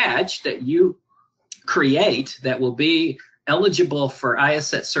 the badge that you create that will be eligible for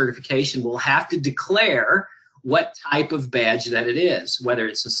IACET certification will have to declare what type of badge that it is, whether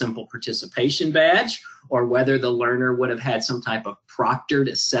it's a simple participation badge or whether the learner would have had some type of proctored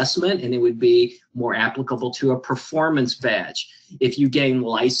assessment and it would be more applicable to a performance badge. If you gain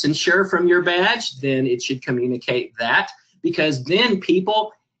licensure from your badge, then it should communicate that, because then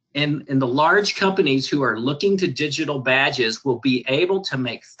people and the large companies who are looking to digital badges will be able to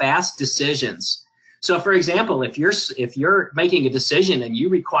make fast decisions. So for example, if you're making a decision and you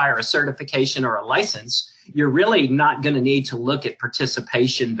require a certification or a license, you're really not going to need to look at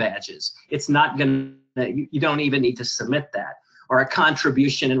participation badges. It's not going to, you don't even need to submit that, or a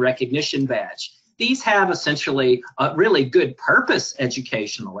contribution and recognition badge. These have essentially a really good purpose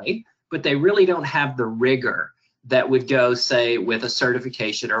educationally, but they really don't have the rigor that would go, say, with a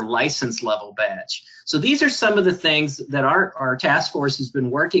certification or license level badge. So these are some of the things that our task force has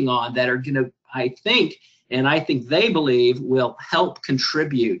been working on that are going to, I think they believe, will help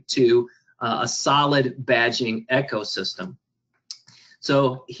contribute to a solid badging ecosystem.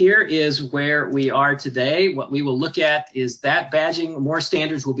 So here is where we are today. What we will look at is that badging. More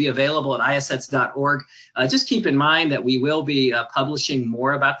standards will be available at iacets.org. Just keep in mind that we will be publishing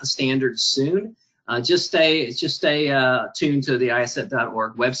more about the standards soon. Just stay tuned to the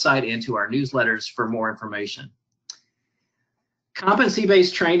IACET.org website and to our newsletters for more information.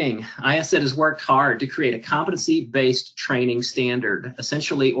 Competency-based training. IACET has worked hard to create a competency-based training standard.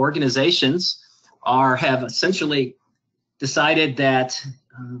 Essentially, organizations have essentially decided that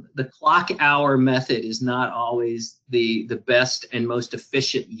the clock hour method is not always the best and most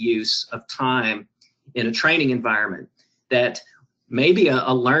efficient use of time in a training environment. That maybe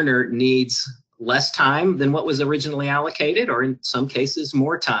a learner needs less time than what was originally allocated, or in some cases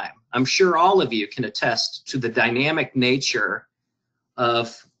more time. I'm sure all of you can attest to the dynamic nature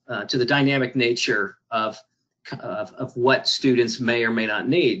of what students may or may not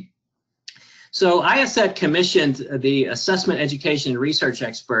need. So IACET commissioned the assessment, education, and research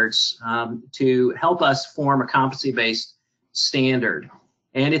experts to help us form a competency-based standard.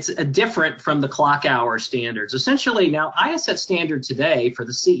 And it's different from the clock hour standards. Essentially, now IACET standard today for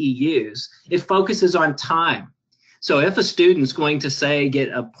the CEUs, it focuses on time. So if a student's going to say get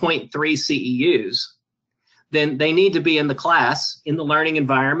a 0.3 CEUs, then they need to be in the class, in the learning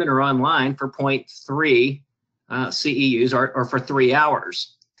environment or online for 0.3 CEUs or for 3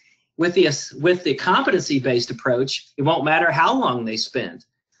 hours. With the competency-based approach, it won't matter how long they spend.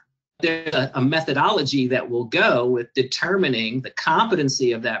 There's a methodology that will go with determining the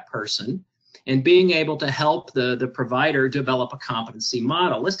competency of that person and being able to help the provider develop a competency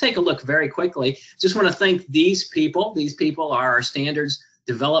model. Let's take a look very quickly. Just want to thank these people. These people are our standards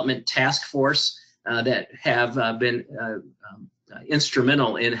development task force that have been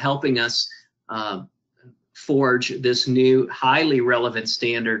instrumental in helping us forge this new highly relevant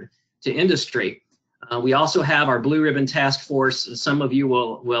standard to industry. We also have our Blue Ribbon Task Force. Some of you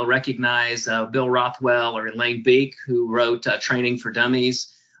will recognize Bill Rothwell or Elaine Beek, who wrote Training for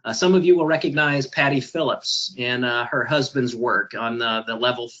Dummies. Some of you will recognize Patty Phillips and her husband's work on the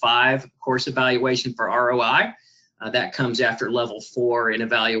level 5 course evaluation for ROI. That comes after level 4 in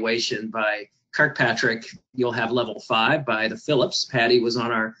evaluation by Kirkpatrick. You'll have level 5 by the Phillips. Patty was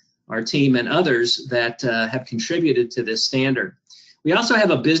on our team, and others that have contributed to this standard. We also have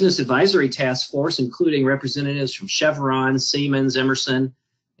a business advisory task force, including representatives from Chevron, Siemens, Emerson,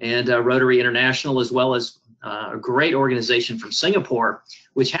 and Rotary International, as well as a great organization from Singapore,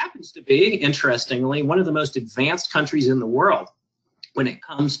 which happens to be, interestingly, one of the most advanced countries in the world when it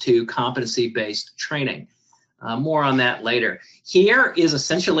comes to competency-based training. More on that later. Here is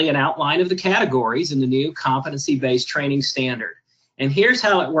essentially an outline of the categories in the new competency-based training standard. And here's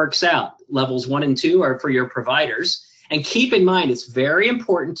how it works out. Levels 1 and 2 are for your providers. And keep in mind, it's very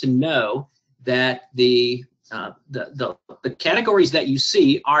important to know that the categories that you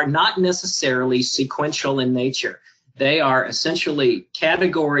see are not necessarily sequential in nature. They are essentially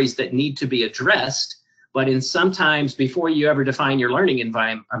categories that need to be addressed, but in sometimes before you ever define your learning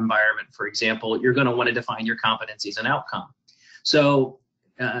environment, for example, you're going to want to define your competencies and outcome. So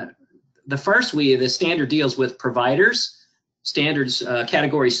the standard deals with providers. Standards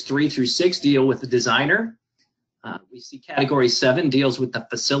categories 3 through 6 deal with the designer. We see category 7 deals with the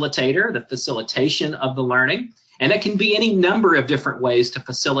facilitator, the facilitation of the learning, and it can be any number of different ways to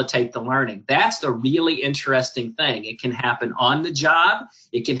facilitate the learning. That's the really interesting thing. It can happen on the job,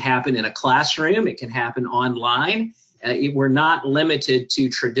 it can happen in a classroom, it can happen online. We're not limited to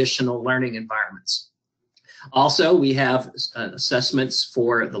traditional learning environments. Also, we have assessments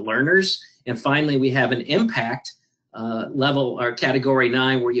for the learners, and finally we have an impact level or category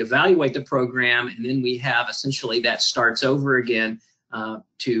 9 where you evaluate the program, and then we have essentially that starts over again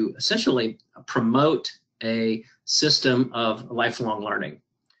to essentially promote a system of lifelong learning.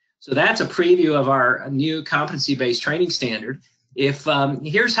 So that's a preview of our new competency-based training standard.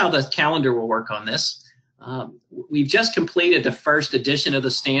 Here's how the calendar will work on this. We've just completed the first edition of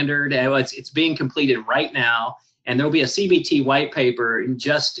the standard. It's being completed right now. And there'll be a CBT white paper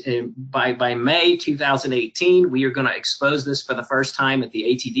by May 2018. We are going to expose this for the first time at the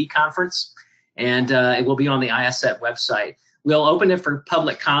ATD conference, and it will be on the IACET website. We'll open it for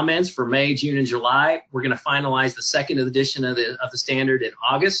public comments for May, June, and July. We're going to finalize the second edition of the standard in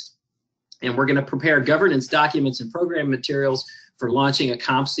August, and we're going to prepare governance documents and program materials for launching a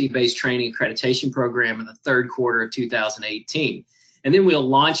competency-based training accreditation program in the third quarter of 2018. And then we'll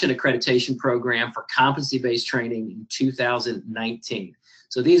launch an accreditation program for competency-based training in 2019.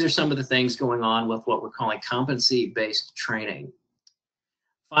 So these are some of the things going on with what we're calling competency-based training.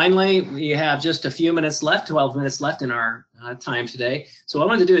 Finally, we have just a few minutes left, 12 minutes left in our time today. So what I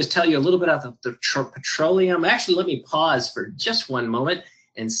wanted to do is tell you a little bit about the Petroleum. Actually, let me pause for just one moment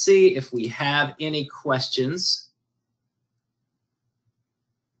and see if we have any questions.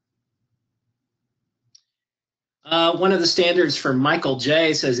 One of the standards for Michael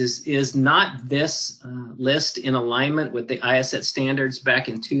J says, is not this list in alignment with the IACET standards back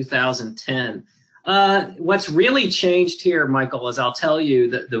in 2010? What's really changed here, Michael, is I'll tell you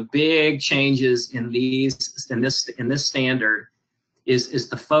that the big changes in this standard is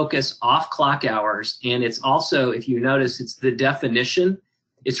the focus off clock hours, and it's also, if you notice, it's the definition.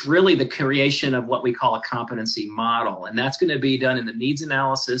 It's really the creation of what we call a competency model, and that's going to be done in the needs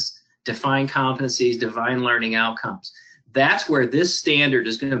analysis, define competencies, define learning outcomes. that's where this standard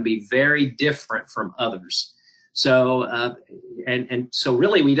is going to be very different from others. So, so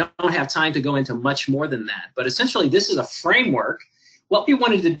really we don't have time to go into much more than that. But essentially, this is a framework. What we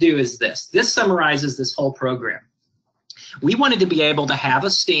wanted to do is this. This summarizes this whole program. We wanted to be able to have a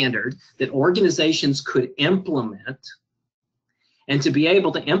standard that organizations could implement, and to be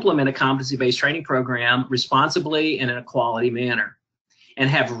able to implement a competency-based training program responsibly and in a quality manner, and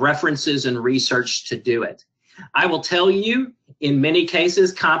have references and research to do it. I will tell you, in many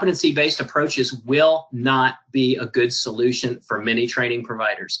cases, competency-based approaches will not be a good solution for many training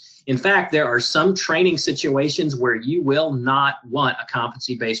providers. In fact, there are some training situations where you will not want a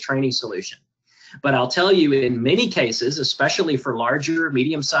competency-based training solution. But I'll tell you, in many cases, especially for larger,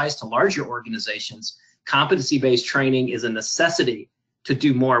 medium-sized to larger organizations, competency-based training is a necessity to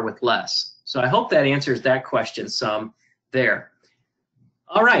do more with less. So I hope that answers that question some there.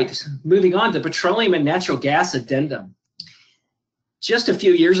 All right, moving on to Petroleum and Natural Gas Addendum. Just a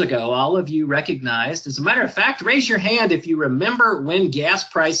few years ago, all of you recognized, as a matter of fact, raise your hand if you remember when gas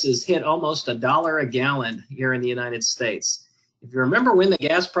prices hit almost $1 a gallon here in the United States. If you remember when the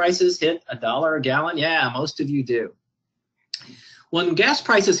gas prices hit $1 a gallon, yeah, most of you do. When gas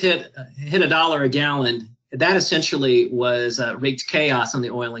prices hit $1 a gallon, that essentially was wreaked chaos on the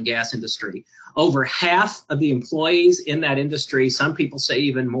oil and gas industry. Over half of the employees in that industry, some people say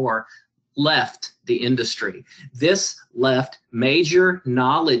even more, left the industry. This left major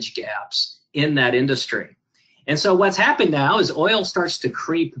knowledge gaps in that industry. And so what's happened now is oil starts to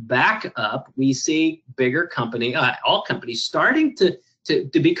creep back up. We see bigger all companies starting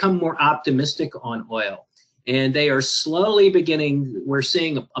to become more optimistic on oil. And they are slowly beginning, we're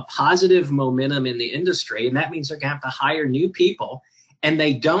seeing a positive momentum in the industry, and that means they're gonna have to hire new people, and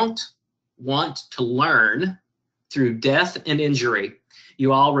they don't want to learn through death and injury.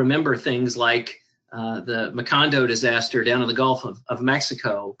 You all remember things like the Macondo disaster down in the Gulf of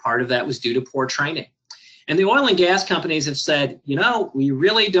Mexico. Part of that was due to poor training. And the oil and gas companies have said, you know, we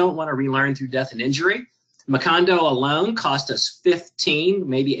really don't want to relearn through death and injury. Macondo alone cost us 15,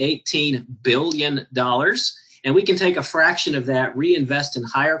 maybe $18 billion. And we can take a fraction of that, reinvest in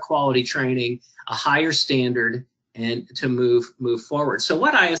higher quality training, a higher standard, and to move forward. So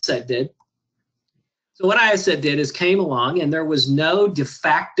what IACET did is came along, and there was no de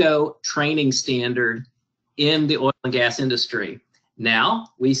facto training standard in the oil and gas industry. Now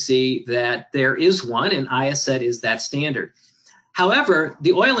we see that there is one, and IACET is that standard. However,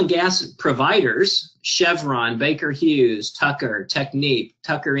 the oil and gas providers, Chevron, Baker Hughes, Tucker, Technip,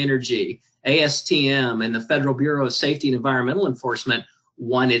 Tucker Energy, ASTM, and the Federal Bureau of Safety and Environmental Enforcement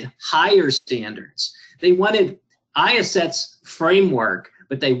wanted higher standards. They wanted IACET's framework,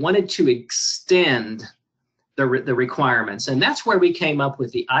 but they wanted to extend the requirements. And that's where we came up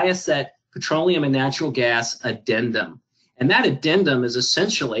with the IACET Petroleum and Natural Gas Addendum. And that addendum is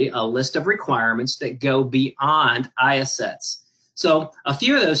essentially a list of requirements that go beyond IACET's. So a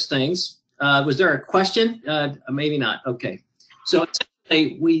few of those things, was there a question? Maybe not, okay. So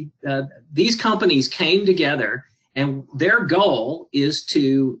these companies came together, and their goal is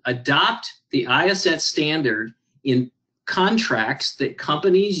to adopt the IACET standard in contracts that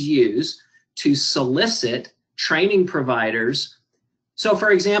companies use to solicit training providers. So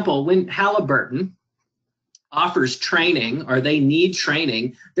for example, when Halliburton offers training, or they need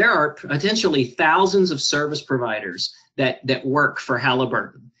training, there are potentially thousands of service providers that work for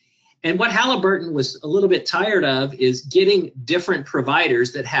Halliburton. And what Halliburton was a little bit tired of is getting different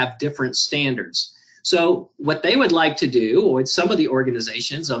providers that have different standards. So what they would like to do, or some of the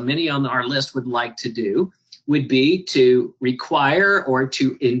organizations, or many on our list would like to do, would be to require or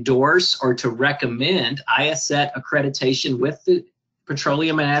to endorse or to recommend IACET accreditation with the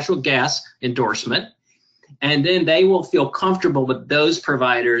petroleum and natural gas endorsement. And then they will feel comfortable with those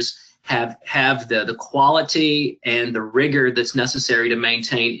providers have the quality and the rigor that's necessary to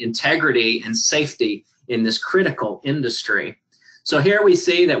maintain integrity and safety in this critical industry. So here we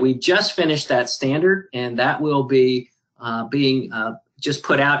see that we just finished that standard, and that will be being just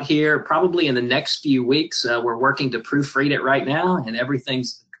put out here probably in the next few weeks. We're working to proofread it right now, and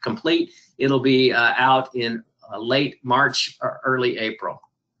everything's complete. It'll be out in late March or early April.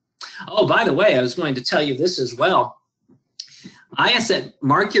 Oh, by the way, I was going to tell you this as well. IACET,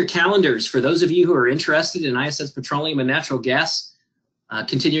 mark your calendars for those of you who are interested in IACET's Petroleum and Natural Gas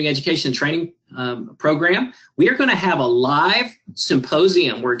Continuing Education and Training program. We are going to have a live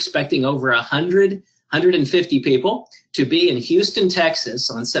symposium. We're expecting over 150 people to be in Houston, Texas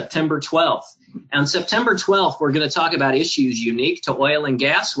on September 12th. On September 12th, we're going to talk about issues unique to oil and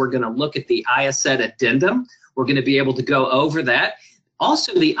gas. We're going to look at the IACET Addendum. We're going to be able to go over that.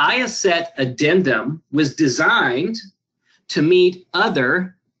 Also, the IACET Addendum was designed to meet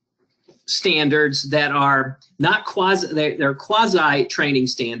other standards that are not they're quasi training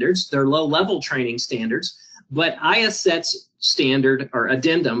standards, they're low-level training standards, but IACET's standard or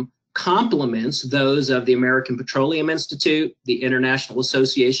addendum complements those of the American Petroleum Institute, the International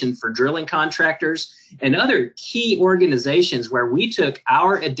Association for Drilling Contractors, and other key organizations where we took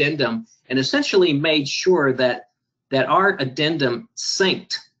our addendum and essentially made sure that our addendum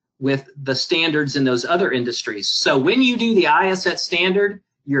synced with the standards in those other industries. So when you do the IACET standard,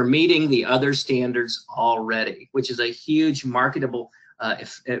 you're meeting the other standards already, which is a huge marketable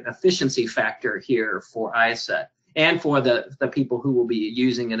efficiency factor here for IACET and for the people who will be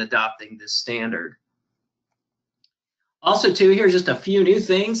using and adopting this standard. Also, too, here's just a few new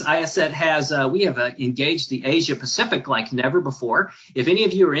things. IACET has, we have engaged the Asia Pacific like never before. If any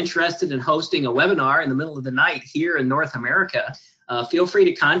of you are interested in hosting a webinar in the middle of the night here in North America, feel free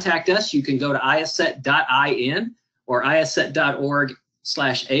to contact us. You can go to IACET.in or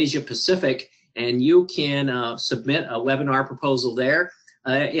IACET.org/Asia Pacific, and you can submit a webinar proposal there.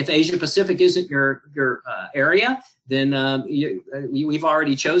 If Asia Pacific isn't your area, then we've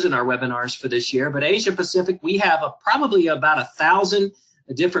already chosen our webinars for this year. But Asia Pacific, we have probably about 1,000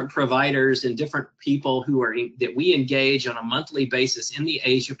 different providers and different people that we engage on a monthly basis in the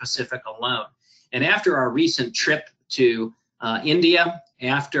Asia Pacific alone. And after our recent trip to India,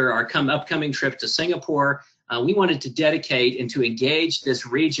 after our upcoming trip to Singapore, we wanted to dedicate and to engage this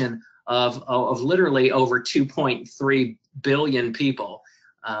region of literally over 2.3 billion people.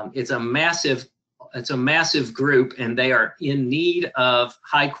 It's a massive group, and they are in need of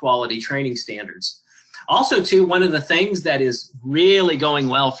high quality training standards. Also, too, one of the things that is really going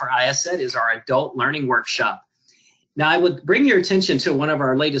well for IACET is our adult learning workshop. Now, I would bring your attention to one of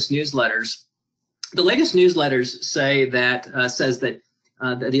our latest newsletters. The latest newsletters says that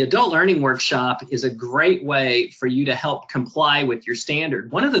the adult learning workshop is a great way for you to help comply with your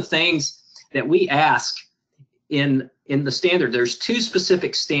standard. One of the things that we ask in the standard, there's two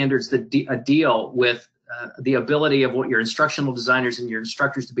specific standards that deal with the ability of what your instructional designers and your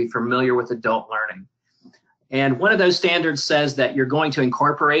instructors to be familiar with adult learning. And one of those standards says that you're going to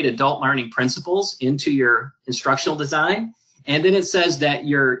incorporate adult learning principles into your instructional design. And then it says that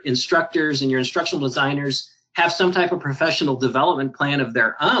your instructors and your instructional designers have some type of professional development plan of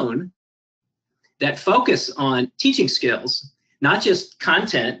their own that focus on teaching skills, not just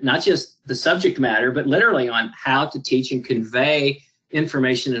content, not just the subject matter, but literally on how to teach and convey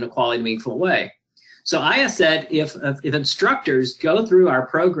information in a quality, meaningful way. So IACET, if instructors go through our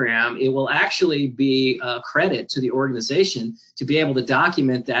program, it will actually be a credit to the organization to be able to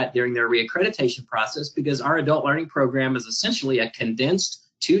document that during their re-accreditation process, because our adult learning program is essentially a condensed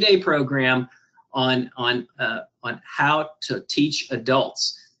 2-day program on how to teach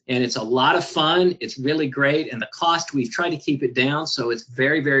adults. And it's a lot of fun. It's really great. And the cost, we've tried to keep it down, so it's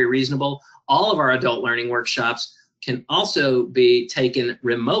very, very reasonable. All of our adult learning workshops can also be taken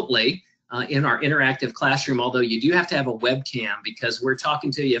remotely in our interactive classroom, although you do have to have a webcam because we're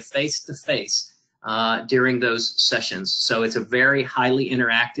talking to you face-to-face during those sessions. So it's a very highly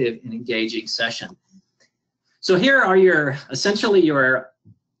interactive and engaging session. So here are essentially your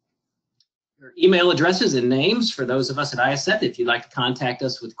email addresses and names for those of us at IACET if you'd like to contact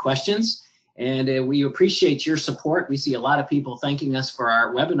us with questions. And we appreciate your support. We see a lot of people thanking us for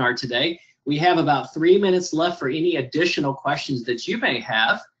our webinar today. We have about 3 minutes left for any additional questions that you may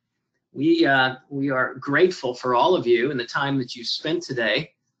have. We are grateful for all of you and the time that you spent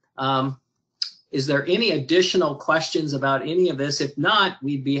today. Is there any additional questions about any of this? If not,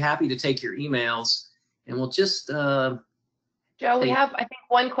 we'd be happy to take your emails, and we'll just Joe, we have, I think,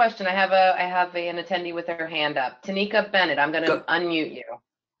 one question. I have an attendee with her hand up. Tanika Bennett, I'm going to unmute you.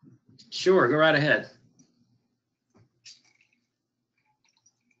 Sure, go right ahead.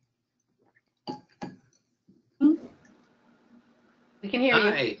 We can hear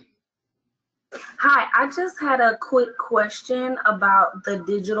you. Hi, I just had a quick question about the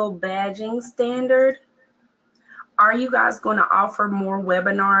digital badging standard. Are you guys going to offer more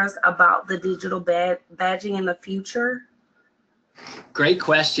webinars about the digital badging in the future? Great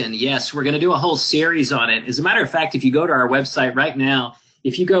question. Yes, we're going to do a whole series on it. As a matter of fact, if you go to our website right now,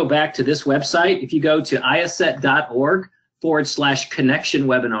 if you go back to this website, if you go to IACET.org/connection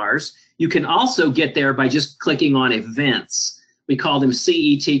webinars, you can also get there by just clicking on events. We call them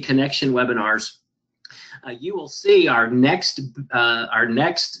CET Connection Webinars. You will see our next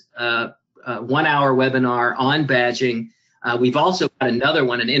 1-hour webinar on badging. We've also got another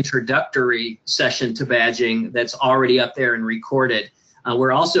one, an introductory session to badging that's already up there and recorded.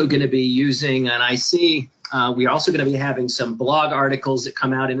 We're also going to be using, and I see We're also going to be having some blog articles that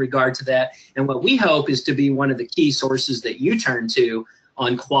come out in regard to that. And what we hope is to be one of the key sources that you turn to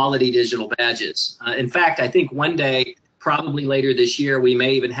on quality digital badges. In fact, I think one day, probably later this year, we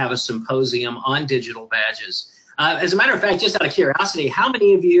may even have a symposium on digital badges. As a matter of fact, just out of curiosity, how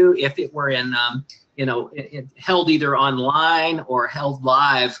many of you, if it were in, held either online or held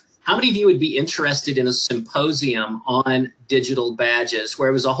live, how many of you would be interested in a symposium on digital badges, where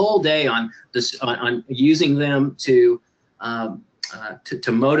it was a whole day on this, on using them to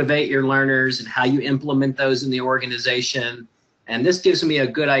motivate your learners and how you implement those in the organization? And this gives me a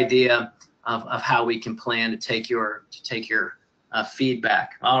good idea of how we can plan to take your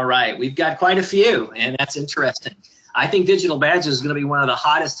feedback. All right, we've got quite a few, and that's interesting. I think digital badges is going to be one of the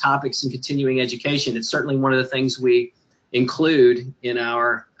hottest topics in continuing education. It's certainly one of the things we include in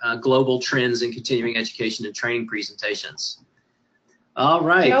our global trends in continuing education and training presentations. All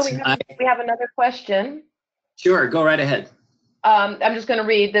right. Joe, we have another question. Sure, go right ahead. I'm just going to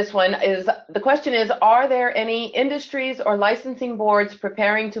read this one. The question is, are there any industries or licensing boards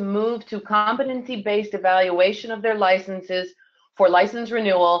preparing to move to competency-based evaluation of their licenses for license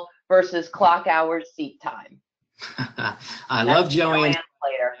renewal versus clock hours seat time? I love Joanne.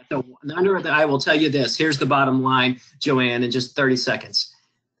 So I will tell you this. Here's the bottom line, Joanne, in just 30 seconds.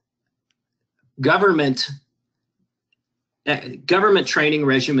 Government training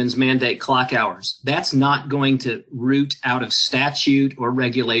regimens mandate clock hours. That's not going to root out of statute or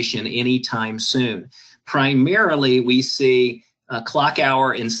regulation anytime soon. Primarily, we see clock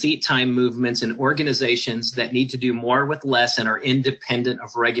hour and seat time movements in organizations that need to do more with less and are independent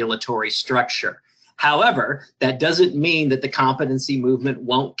of regulatory structure. However, that doesn't mean that the competency movement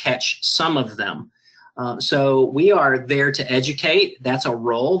won't catch some of them. So we are there to educate. That's a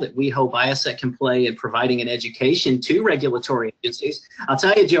role that we hope IACET can play in providing an education to regulatory agencies. I'll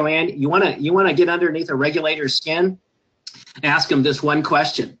tell you, Joanne, you wanna get underneath a regulator's skin? Ask them this one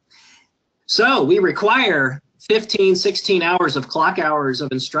question. So we require 15, 16 hours of clock hours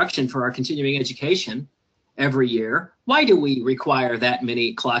of instruction for our continuing education every year. Why do we require that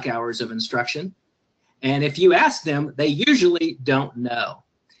many clock hours of instruction? And if you ask them, they usually don't know.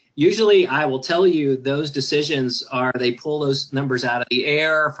 Usually, I will tell you those decisions are, they pull those numbers out of the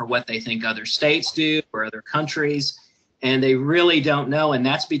air for what they think other states do or other countries, and they really don't know. And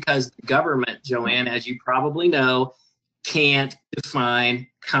that's because the government, Joanne, as you probably know, can't define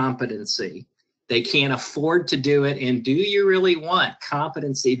competency. They can't afford to do it. And do you really want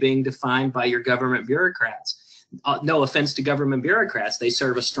competency being defined by your government bureaucrats? No offense to government bureaucrats, they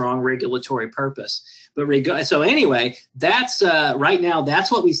serve a strong regulatory purpose. But so anyway, that's right now,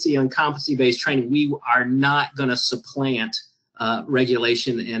 that's what we see on competency-based training. We are not going to supplant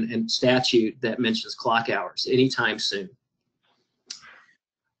regulation and statute that mentions clock hours anytime soon.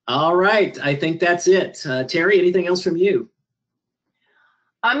 All right, I think that's it. Terry, anything else from you?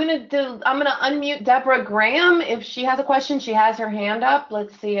 I'm gonna unmute Deborah Graham. If she has a question, she has her hand up.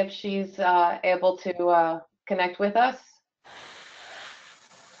 Let's see if she's able to connect with us.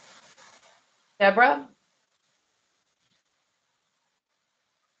 Deborah?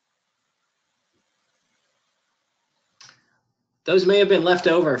 Those may have been left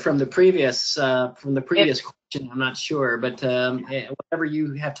over from the previous question. I'm not sure, but whatever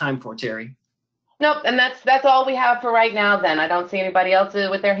you have time for, Terry. Nope, and that's all we have for right now. Then I don't see anybody else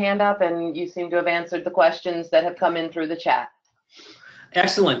with their hand up, and you seem to have answered the questions that have come in through the chat.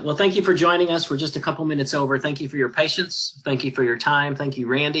 Excellent. Well, thank you for joining us. We're just a couple minutes over. Thank you for your patience. Thank you for your time. Thank you,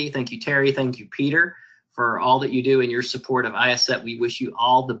 Randy. Thank you, Terry. Thank you, Peter, for all that you do and your support of IACET. We wish you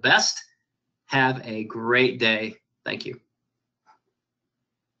all the best. Have a great day. Thank you.